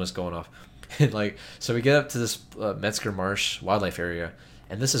adrenaline was going off. And like so we get up to this Metzger Marsh wildlife area,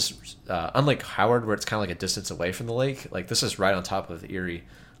 and this is unlike Howard where it's kind of like a distance away from the lake. Like this is right on top of Erie.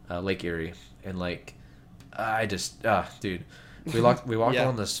 Lake Erie, and like I just dude, we walked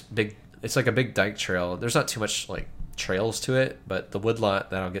on this big. It's like a big dike trail. There's not too much like trails to it, but the woodlot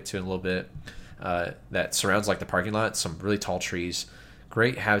that I'll get to in a little bit that surrounds like the parking lot, some really tall trees,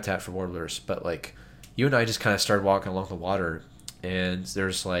 great habitat for warblers. But like you and I just kind of started walking along the water, and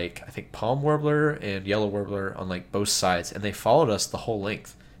there's like I think palm warbler and yellow warbler on like both sides, and they followed us the whole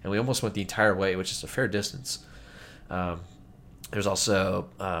length, and we almost went the entire way, which is a fair distance. There's also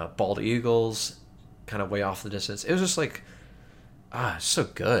bald eagles kind of way off the distance. It was just like, so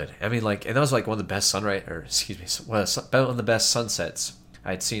good. I mean, like, and that was like one of the best one of the best sunsets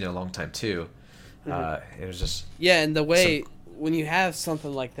I'd seen in a long time too. It was just and the way when you have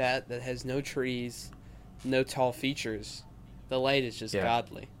something like that has no trees, no tall features, the light is just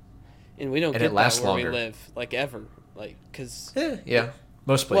godly, and we don't get that where we live, like ever, like because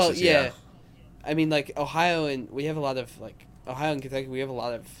most places. Well, I mean, like Ohio, and we have a lot of like. Ohio and Kentucky, we have a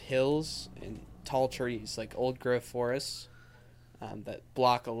lot of hills and tall trees, like old growth forests, that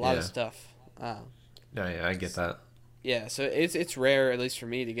block a lot of stuff. I get that. Yeah, so it's rare, at least for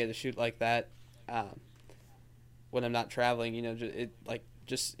me, to get a shoot like that when I'm not traveling. It like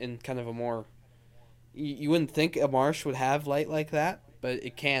just in kind of a more. You wouldn't think a marsh would have light like that, but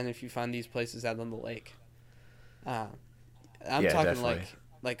it can if you find these places out on the lake. I'm talking definitely.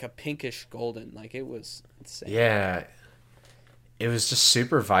 like a pinkish golden, like it was insane. Yeah. It was just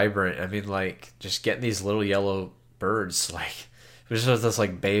super vibrant. I mean, like, just getting these little yellow birds, like, it was just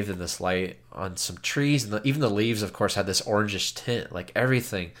like bathed in this light on some trees. And even the leaves, of course, had this orangish tint, like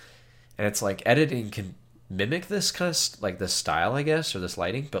everything. And it's like editing can mimic this kind of, like, this style, I guess, or this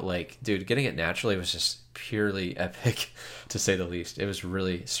lighting. But, like, dude, getting it naturally was just purely epic, to say the least. It was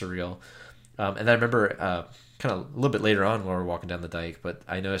really surreal. And then I remember kind of a little bit later on when we were walking down the dike, but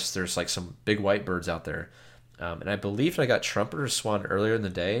I noticed there's, like, some big white birds out there. And I believe I got trumpeter swan earlier in the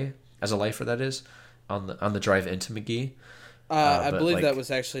day, as a lifer that is, on the drive into McGee. I believe that was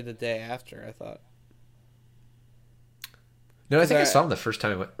actually the day after, I thought. No, I think I saw him the first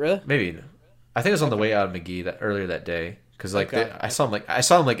time I went. Really? Maybe. I think it was on the way out of McGee earlier that day. Because like I saw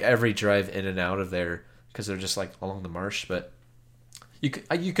him like every drive in and out of there because they're just like along the marsh. But you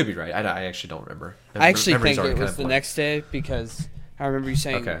could be right. I actually don't remember. I actually think it was the next day because I remember you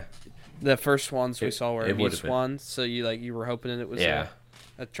saying the first ones we saw were Emu swans. So you were hoping it was a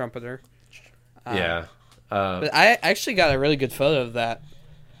trumpeter. Yeah. But I actually got a really good photo of that.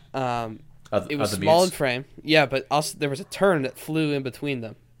 It was small in frame. Yeah, but also there was a turn that flew in between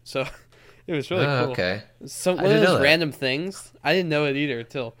them. So it was really cool. Okay. So one of those random things. I didn't know it either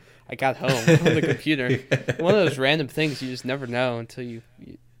until I got home on the computer. One of those random things you just never know until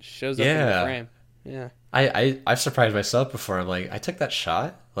it shows up in the frame. Yeah. I've surprised myself before. I'm like, I took that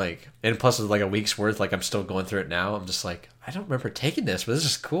shot, like, and plus it's like a week's worth. Like, I'm still going through it now. I'm just like, I don't remember taking this, but this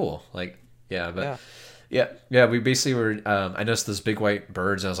is cool. Like, yeah, but yeah. We basically were. I noticed those big white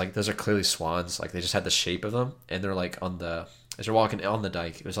birds, and I was like, those are clearly swans. Like, they just had the shape of them, and they're like as you're walking on the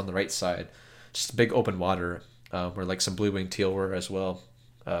dike, it was on the right side, just big open water, where like some blue-winged teal were as well.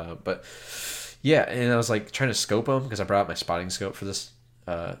 But yeah, and I was like trying to scope them because I brought my spotting scope for this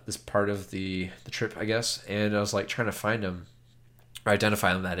part of the trip, I guess, and I was like trying to find them or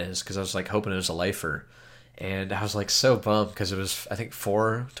identify them, that is, because I was like hoping it was a lifer, and I was like so bummed because it was, I think,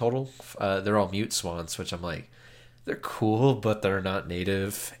 4 total. They're all mute swans, which I'm like, they're cool, but they're not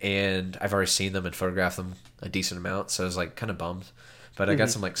native, and I've already seen them and photographed them a decent amount, so I was like kind of bummed. But I got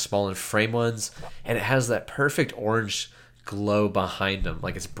some like small and frame ones, and it has that perfect orange glow behind them,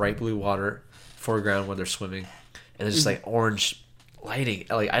 like it's bright blue water foreground when they're swimming, and it's just like orange lighting.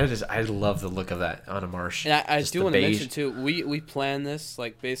 Like I love the look of that on a marsh. And I do want to mention too, we planned this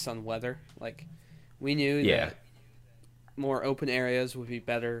like based on weather. Like we knew that more open areas would be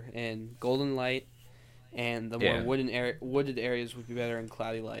better in golden light, and the more wooded areas would be better in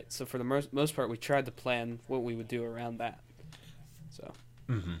cloudy light. So for the most part, we tried to plan what we would do around that. So.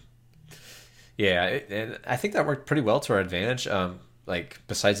 Mm-hmm. Yeah, and I think that worked pretty well to our advantage. Like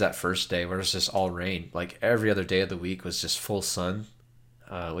besides that first day where it was just all rain, like every other day of the week was just full sun,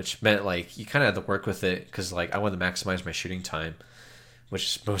 which meant like you kind of had to work with it because like I wanted to maximize my shooting time, which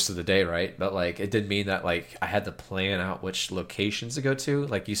is most of the day, right? But like it did mean that like I had to plan out which locations to go to,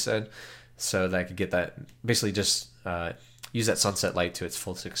 like you said, so that I could get that, basically just use that sunset light to its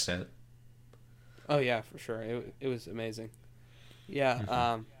fullest extent. Oh yeah, for sure. It was amazing.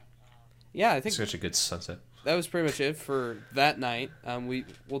 Yeah. Yeah, I think such a good sunset. That was pretty much it for that night.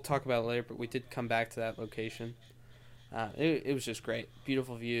 We'll talk about it later, but we did come back to that location. It was just great,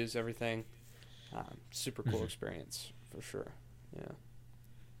 beautiful views, everything. Super cool experience for sure. Yeah.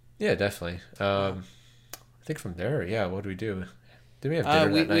 Yeah, definitely. I think from there, what did we do? Did we have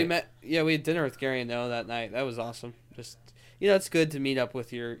dinner that night? We had dinner with Gary and Noah that night. That was awesome. Just it's good to meet up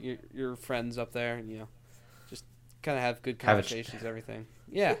with your friends up there, and just kind of have good conversations, everything.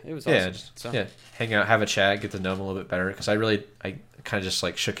 Yeah, it was awesome. Hang out, have a chat, get to know him a little bit better. Because I kind of just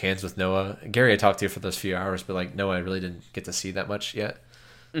like shook hands with Noah. Gary I talked to for those few hours, but like Noah I really didn't get to see that much yet.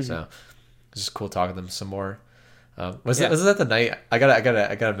 Mm-hmm. So it's just cool talking to them some more. Was that the night? I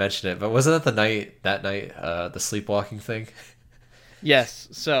gotta mention it. But wasn't that that night the sleepwalking thing? Yes.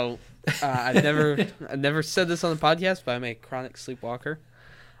 So I never said this on the podcast, but I'm a chronic sleepwalker.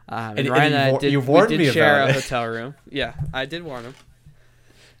 And Ryan and I did share a hotel room. Yeah, I did warn him.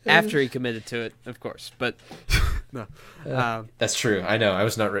 After he committed to it, of course, but no. That's true. I know. I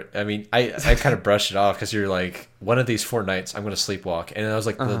was not. I mean, I kind of brushed it off because you're like, one of these 4 nights I'm going to sleepwalk, and I was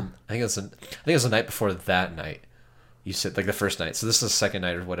like, I think it was the night before that night. You said like the first night, so this is the second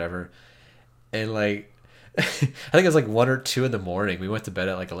night or whatever, and like, I think it was like 1 or 2 in the morning. We went to bed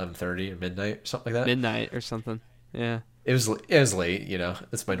at like 11:30 or midnight, or something like that. Midnight or something. Yeah. It was late.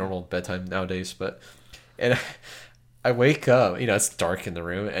 It's my normal bedtime nowadays, and I wake up, it's dark in the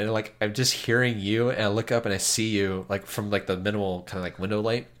room, and like I'm just hearing you, and I look up and I see you like from like the minimal kind of like window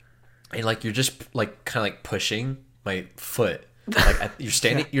light, and like you're just like kind of like pushing my foot, like you're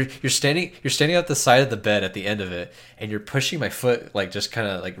standing, you're standing at the side of the bed at the end of it, and you're pushing my foot like just kind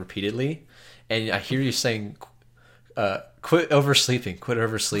of like repeatedly, and I hear you saying, quit oversleeping.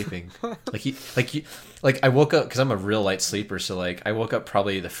 like I woke up because I'm a real light sleeper, so like I woke up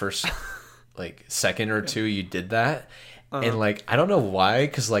probably the first like second or 2 you did that, and like I don't know why,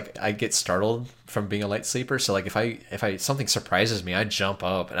 because like I get startled from being a light sleeper, so like if I something surprises me, I jump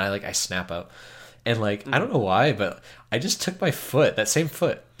up and I snap up, and like I don't know why, but I just took my foot, that same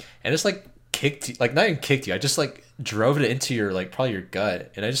foot, and just like kicked you, like not even kicked you, I just like drove it into your like probably your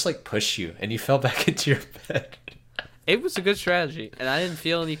gut, and I just like pushed you and you fell back into your bed. It was a good strategy, and I didn't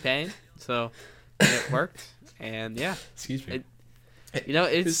feel any pain, so it worked. And yeah, excuse me.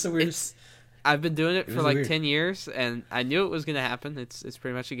 It's so weird. I've been doing it for like 10 years, and I knew it was going to happen. It's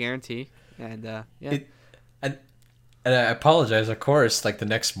pretty much a guarantee, and and I apologize, of course. Like the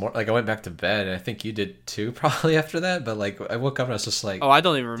next morning, like I went back to bed, and I think you did too, probably after that. But like I woke up and I was just like, oh, I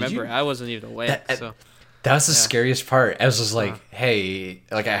don't even remember. I wasn't even awake. So That was the Yeah. scariest part. I was just like, hey,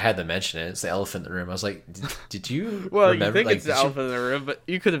 like I had to mention it. It's the elephant in the room. I was like, did you Well, remember? you think Like, it's the elephant in the room, but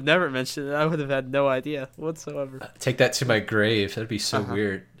you could have never mentioned it. I would have had no idea whatsoever. take that to my grave? That'd be so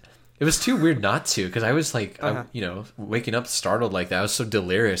weird. It was too weird not to, because I was like, waking up startled like that. I was so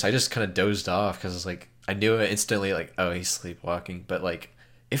delirious. I just kind of dozed off because it's like I knew it instantly. Like, oh, he's sleepwalking. But like,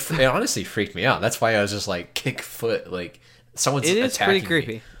 it honestly freaked me out. That's why I was just like kick foot. Like someone's It is attacking pretty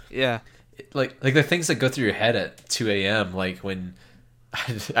creepy. me. Yeah. Like the things that go through your head at 2 a.m. Like when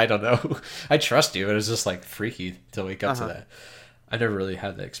I don't know. I trust you, but it was just like freaky to wake up to that. I never really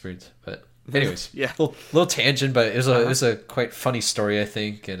had that experience, but. Anyways, Yeah. little tangent, but it was a quite funny story, I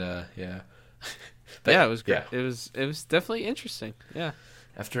think, and yeah. But, yeah, it was great. Yeah. It was definitely interesting. Yeah.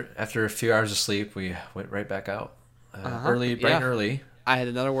 After a few hours of sleep, we went right back out early, bright and early. I had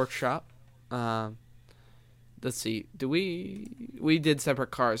another workshop. Let's see. We did separate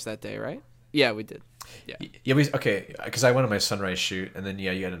cars that day, right? Yeah, we did. Yeah. Yeah, because I went on my sunrise shoot, and then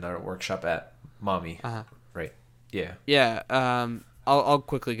you had another workshop at Mommy, right? Yeah. Yeah. I'll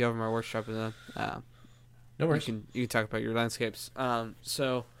quickly go over my workshop and then No worries. you can talk about your landscapes.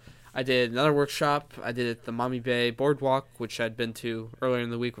 So I did another workshop. I did it at the Mommy Bay Boardwalk, which I'd been to earlier in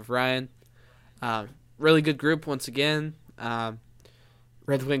the week with Ryan. Really good group once again.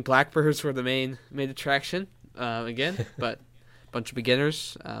 Red Wing Blackbirds were the main attraction again, but a bunch of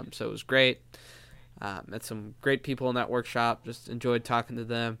beginners. So it was great. Met some great people in that workshop. Just enjoyed talking to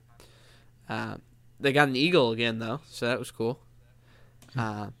them. They got an eagle again though, so that was cool.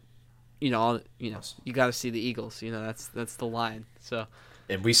 You got to see the eagles. That's the line. So.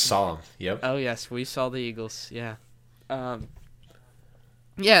 And we saw them. Yep. Oh yes, we saw the eagles. Yeah. Yeah,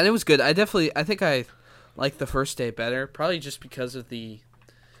 and it was good. I think I liked the first day better, probably just because of the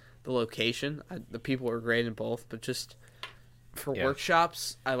location. The people were great in both, but just for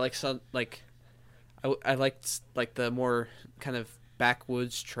workshops, I like I liked like the more kind of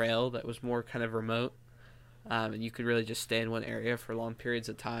backwoods trail that was more kind of remote. And you could really just stay in one area for long periods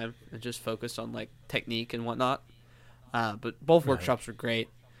of time and just focus on like technique and whatnot. But both workshops were great.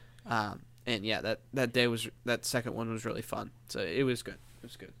 And yeah, that second one was really fun. So it was good. It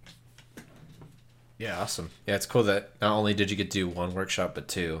was good. Yeah, awesome. Yeah, it's cool that not only did you get to do one workshop, but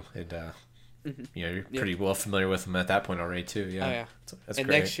two. And you're pretty well familiar with them at that point already too. Yeah. Oh yeah. That's and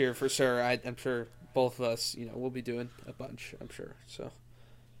great. next year for sure, I'm sure both of us, we'll be doing a bunch. I'm sure. So.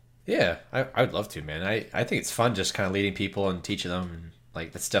 Yeah, I would love to, man. I think it's fun just kind of leading people and teaching them. And,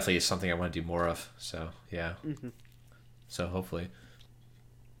 like, that's definitely something I want to do more of. So, yeah. Mm-hmm. So, hopefully.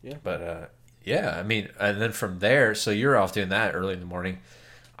 Yeah. But, yeah, I mean, and then from there, so you're off doing that early in the morning.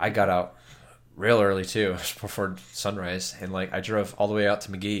 I got out real early, too, before sunrise. And, like, I drove all the way out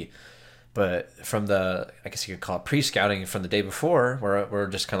to McGee. But from I guess you could call it pre-scouting from the day before, where we're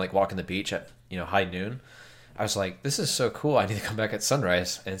just kind of, like, walking the beach at, high noon. I was like, this is so cool. I need to come back at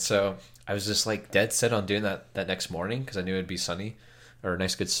sunrise. And so I was just like dead set on doing that next morning because I knew it'd be sunny or a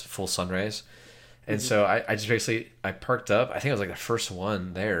nice, good full sunrise. And so I just basically, I parked up. I think I was like the first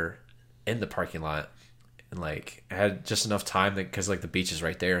one there in the parking lot. And like I had just enough time because like the beach is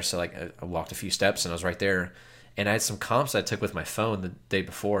right there. So like I walked a few steps and I was right there. And I had some comps I took with my phone the day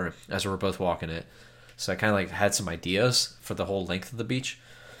before as we were both walking it. So I kind of like had some ideas for the whole length of the beach.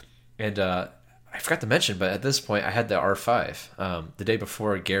 And, I forgot to mention, but at this point, I had the R5. The day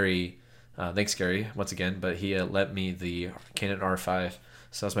before, Gary, thanks Gary once again, but he lent me the Canon R5.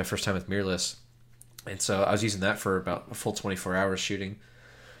 So that was my first time with mirrorless, and so I was using that for about a full 24 hours shooting.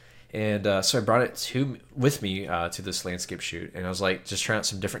 And so I brought it with me to this landscape shoot, and I was like just trying out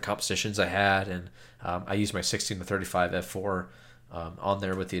some different compositions I had, and I used my 16-35 f4 on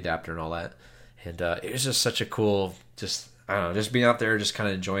there with the adapter and all that, and it was just such a cool, just I don't know, just being out there, just kind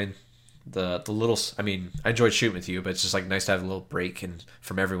of enjoying. The little, I mean, I enjoyed shooting with you, but it's just like nice to have a little break and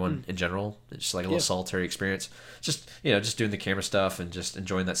from everyone in general. It's just like a little solitary experience. Just just doing the camera stuff and just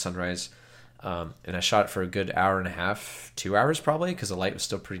enjoying that sunrise. And I shot it for a good hour and a half, 2 hours probably, because the light was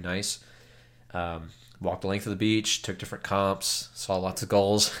still pretty nice. Walked the length of the beach, took different comps, saw lots of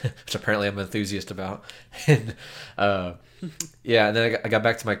gulls, which apparently I'm an enthusiast about. And yeah, and then I got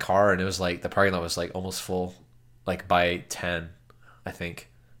back to my car and it was like the parking lot was like almost full, like by 10, I think.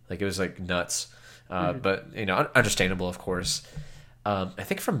 Like it was like nuts, but understandable, of course. I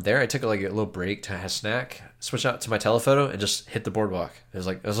think from there I took like a little break to have a snack, switch out to my telephoto, and just hit the boardwalk. It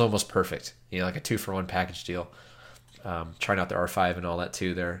was almost perfect, like a 2-for-1 package deal. Trying out the R5 and all that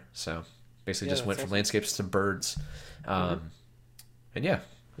too there. So basically just went from landscapes to birds, and yeah,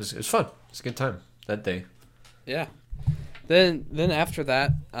 it was fun. It was a good time that day. Yeah. Then after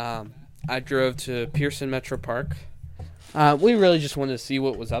that, I drove to Pearson Metro Park. We really just wanted to see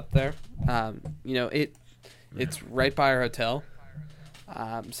what was up there. It's right by our hotel.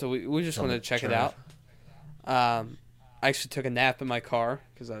 So we just wanted to check it out. I actually took a nap in my car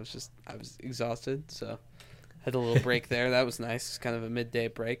because I was exhausted, so had a little break there. That was nice. It's kind of a midday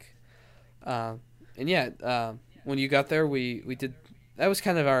break. And yeah, when you got there, we did. That was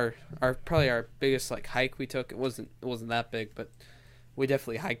kind of our probably our biggest like hike we took. It wasn't that big, but we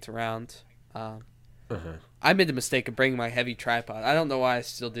definitely hiked around. I made the mistake of bringing my heavy tripod. I don't know why I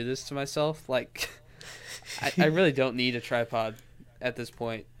still do this to myself. Like, I really don't need a tripod at this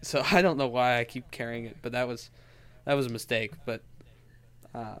point, so I don't know why I keep carrying it. But that was a mistake. But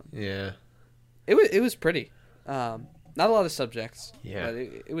yeah, it was pretty. Not a lot of subjects. Yeah, but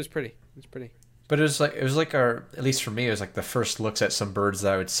it was pretty. It was pretty. But it was like our, at least for me, it was like the first looks at some birds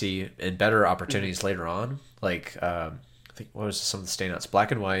that I would see in better opportunities later on. Like I think what was some of the standouts?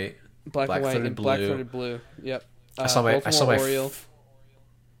 Black and white, black and white, and black-footed blue. Yep. I saw my Oriole.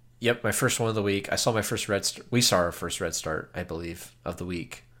 Yep, my first one of the week. I saw my first red. We saw our first red start, I believe, of the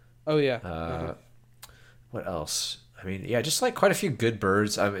week. Oh yeah. What else? I mean, yeah, just like quite a few good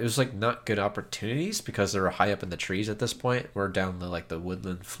birds. It was like not good opportunities because they were high up in the trees at this point. We're down the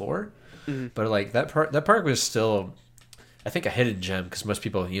woodland floor. Mm-hmm. But like that park was still, I think, a hidden gem because most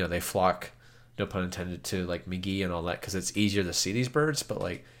people, they flock, no pun intended, to like McGee and all that because it's easier to see these birds. But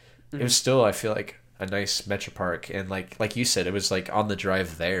like, it was still, I feel like, a nice metro park, and like you said, it was like on the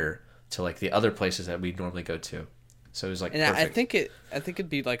drive there to like the other places that we'd normally go to. So it was like, and perfect. I think it'd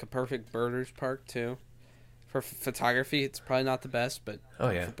be like a perfect birders park too. For photography, it's probably not the best, but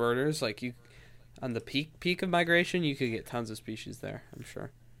for birders, like you, on the peak of migration, you could get tons of species there, I'm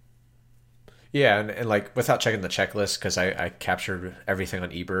sure. Yeah, and like without checking the checklist, because I captured everything on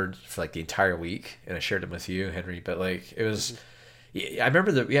eBird for like the entire week, and I shared them with you, Henry. But like it was, I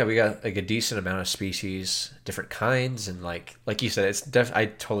remember that we got like a decent amount of species, different kinds, and like you said, it's I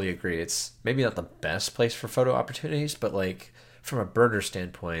totally agree. It's maybe not the best place for photo opportunities, but like from a birder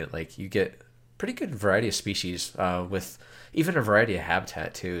standpoint, like you get pretty good variety of species with even a variety of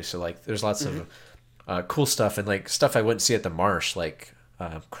habitat too. So like there's lots of cool stuff and like stuff I wouldn't see at the marsh, like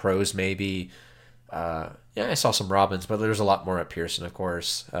crows maybe. I saw some robins, but there's a lot more at Pearson, of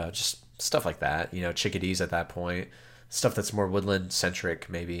course. Just stuff like that, chickadees at that point. Stuff that's more woodland centric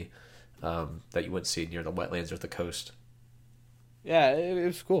maybe, that you wouldn't see near the wetlands or the coast. Yeah, it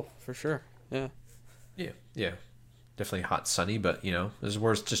was cool for sure. Yeah. Yeah. Definitely hot, sunny, but it was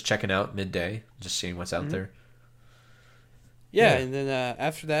worth just checking out midday, just seeing what's out there. Yeah, and then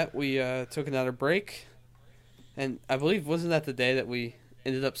after that we took another break, and I believe wasn't that the day that we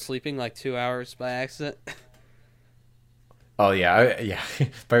ended up sleeping like 2 hours by accident? Oh yeah,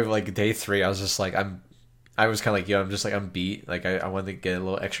 by like day 3, I was just like I was kind of like I'm just like I'm beat. Like I wanted to get a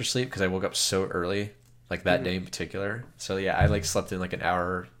little extra sleep because I woke up so early, like that day in particular. So yeah, I like slept in like an hour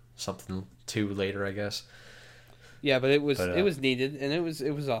or something 2 later, I guess. Yeah, but it was needed, and it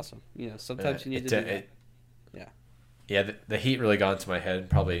was awesome. Sometimes you need to do that. Yeah, the heat really got into my head.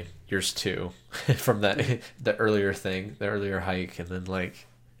 Probably yours too, from that the earlier hike, and then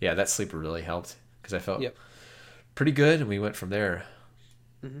that sleep really helped because I felt pretty good, and we went from there.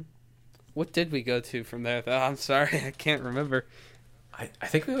 Mm-hmm. What did we go to from there, though? I'm sorry, I can't remember. I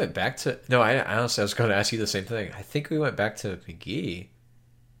think we went back to... No, I honestly, I was going to ask you the same thing. I think we went back to McGee.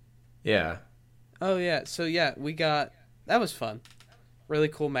 Yeah. Oh, yeah. So, yeah, we got... That was fun. Really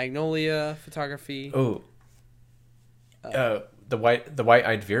cool magnolia photography. Oh. The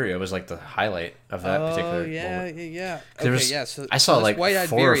white-eyed vireo was, like, the highlight of that particular moment. Yeah. Okay, so I saw, like,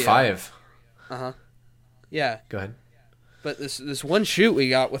 4 or 5. Uh-huh. Yeah. Go ahead. But this one shoot we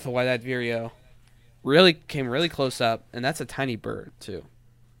got with a white-eyed vireo really came really close up, and that's a tiny bird, too.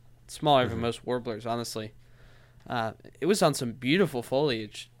 Smaller than most warblers, honestly. It was on some beautiful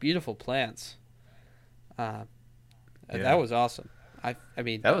foliage, beautiful plants. That was awesome. I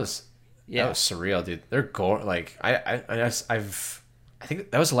mean, that was surreal, dude. They're like I think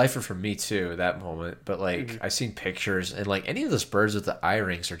that was a lifer for me too, that moment. But like I've seen pictures, and like any of those birds with the eye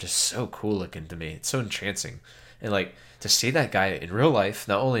rings are just so cool looking to me. It's so entrancing, and like to see that guy in real life,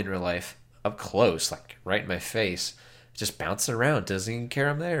 not only in real life, up close, like right in my face, just bouncing around, doesn't even care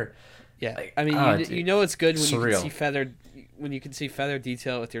I'm there. Yeah, like, I mean, you know it's good when you can see feather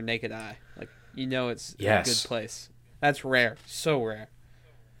detail with your naked eye. Like it's a good place. That's rare, so rare.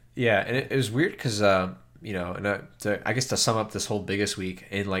 Yeah, and it was weird because I guess to sum up this whole biggest week,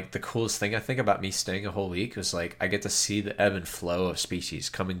 and like the coolest thing I think about me staying a whole week was like I get to see the ebb and flow of species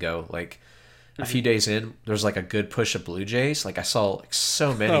come and go. Like a few days in, there's like a good push of blue jays. Like I saw like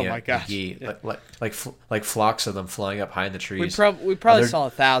so many. Oh my gosh! Like flocks of them flying up high in the trees. We probably saw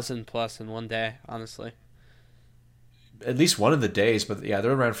 1,000 plus in one day, honestly. at least one of the days, but yeah,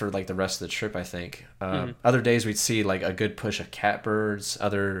 they're around for like the rest of the trip, I think. Other days we'd see like a good push of catbirds.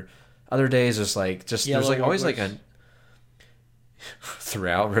 Other days there's like just Yellow there's like always like warblers.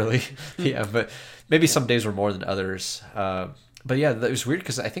 throughout really. Yeah, but maybe some days were more than others. But yeah, that was weird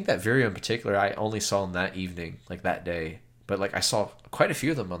because I think that vireo in particular I only saw in that evening, like that day. But like I saw quite a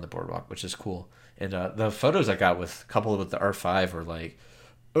few of them on the boardwalk, which is cool. And the photos I got with coupled with the R5 were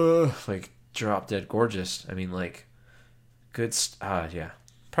like drop dead gorgeous. I mean, like good. Yeah,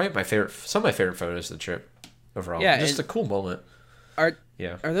 probably my favorite. Some of my favorite photos of the trip overall. Yeah, just a cool moment. Are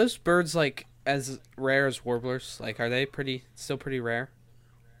Yeah. are those birds like as rare as warblers? Like, are they still pretty rare?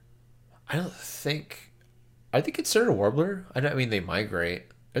 I don't think. I think it's a warbler. I mean, they migrate.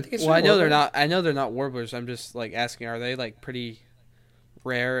 I think it's. Well, I know they're not. I know they're not warblers. I'm just like asking, are they like pretty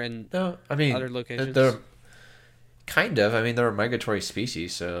rare in No, I mean other locations? They're kind of. I mean, they're a migratory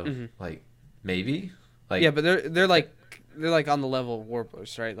species, so like maybe. Like yeah, but they're like on the level of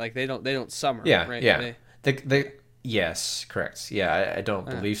warblers, right? Like they don't summer. yeah, right? yeah. They yes, correct. Yeah, I don't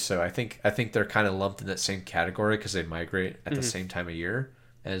believe so. I think they're kind of lumped in that same category because they migrate at the same time of year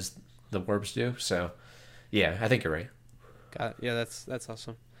as the warbs do. So yeah, I think you're right. Got it. Yeah, that's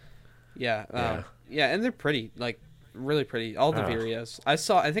awesome. Yeah, yeah, and they're pretty, like really pretty. All the vireos.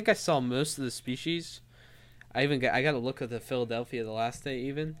 I think I saw most of the species. I got a look at the Philadelphia the last day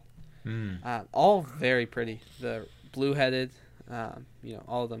even. All very pretty. The blue-headed,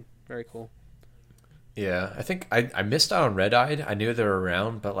 all of them very cool. Yeah, I think I missed out on red-eyed. I knew they were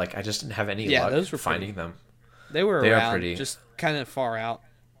around, but like I just didn't have any luck those were finding them. They were They are around, pretty. just kind of far out.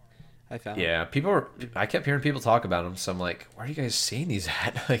 I found. Yeah, I kept hearing people talk about them, so I'm like, where are you guys seeing these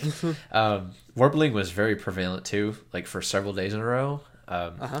at? Like, warbling was very prevalent too, like for several days in a row.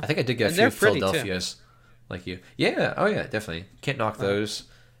 I think I did get And a they're few pretty, too. Philadelphias, like you. Yeah, oh yeah, definitely. Can't knock those.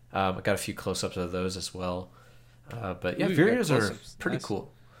 I got a few close-ups of those as well. But yeah, Ooh, you got vireos are close-ups. pretty Nice.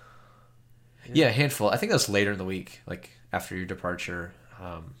 cool. Yeah, a handful. I think that was later in the week, like after your departure.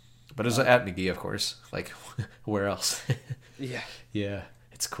 But it was at McGee, of course. Like, where else? Yeah. Yeah,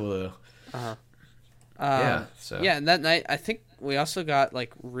 it's cool though. Yeah. So Yeah, and that night I think we also got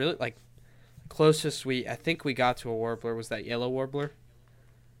like really like closest I think we got to a warbler was that yellow warbler.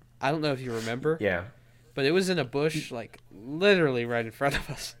 I don't know if you remember. yeah, But it was in a bush like literally right in front of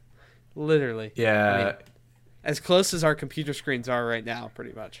us. Literally. yeah. I mean, as close as our computer screens are right now,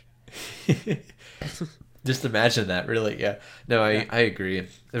 pretty much. Just imagine that, really. Yeah. No, I agree.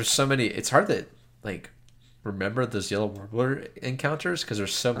 There's so many. It's hard to like remember those yellow warbler encounters because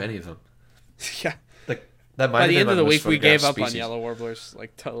there's so many of them. Yeah. Like that might By have the been end my of the most week we gave up photographed on species. yellow warblers,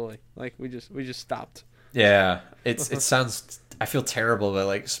 like totally. Like we just stopped. Yeah, it sounds. I feel terrible, but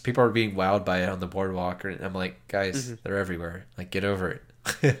like people are being wowed by it on the boardwalk, and I'm like, guys, they're everywhere. Like, get over it.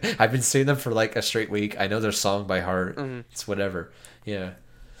 I've been seeing them for like a straight week. I know their song by heart. It's whatever. Yeah.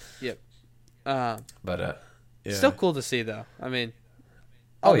 Yep. But yeah. Still cool to see though. I mean,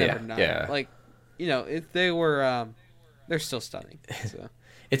 Oh, I'll yeah, never not. yeah. Like, if they were, they're still stunning. So.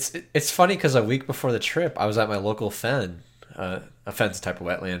 It's funny because a week before the trip, I was at my local fen, a fen's type of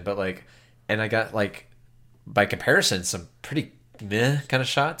wetland, but like, and I got like, by comparison, some pretty meh kind of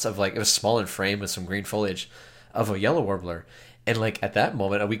shots of like, it was small in frame with some green foliage of a yellow warbler. And like at that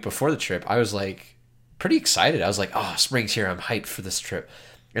moment, a week before the trip, I was like pretty excited. I was like, oh, spring's here. I'm hyped for this trip.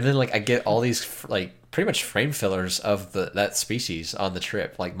 And then like I get all these like pretty much frame fillers of that species on the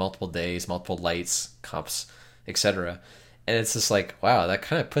trip, like multiple days, multiple lights, comps, etc. And it's just like, wow, that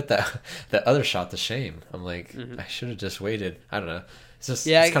kind of put that other shot to shame. I'm like, I should have just waited. I don't know. It's just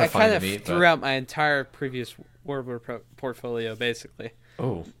Yeah, it's kind I of funny kind to me. of threw out my entire previous warbler portfolio basically.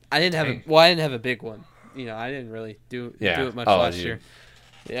 Oh, I didn't have dang. I didn't have a big one. I didn't really do it much last year.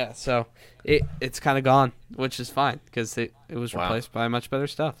 Yeah, so it's kind of gone, which is fine because it was replaced by much better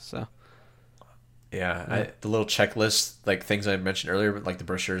stuff. So yeah, the little checklist, like things I mentioned earlier, like the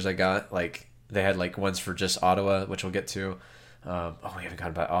brochures I got, like they had like ones for just Ottawa, which we'll get to. We haven't got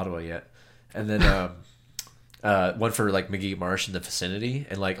about Ottawa yet, and then one for like McGee Marsh in the vicinity,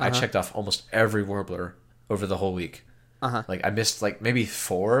 and like I checked off almost every warbler over the whole week. Like I missed like maybe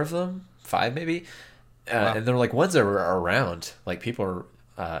 4 of them, 5 maybe, and they're like ones that were around, like people are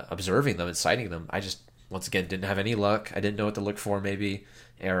observing them and citing them. I just once again didn't have any luck. I didn't know what to look for maybe,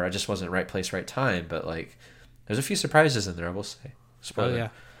 or I just wasn't right place, right time. But like there's a few surprises in there, I will say. Spoiler. Oh yeah,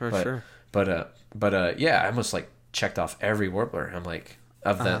 for sure. But yeah, I almost like checked off every warbler. I'm like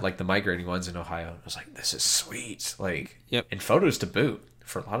of the like the migrating ones in Ohio. I was like, this is sweet. Like, and photos to boot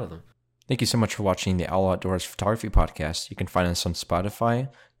for a lot of them. Thank you so much for watching the Owl Outdoors Photography Podcast. You can find us on Spotify,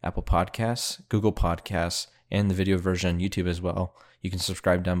 Apple Podcasts, Google Podcasts, and the video version on YouTube as well. You can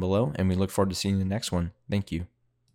subscribe down below, and we look forward to seeing you in the next one. Thank you.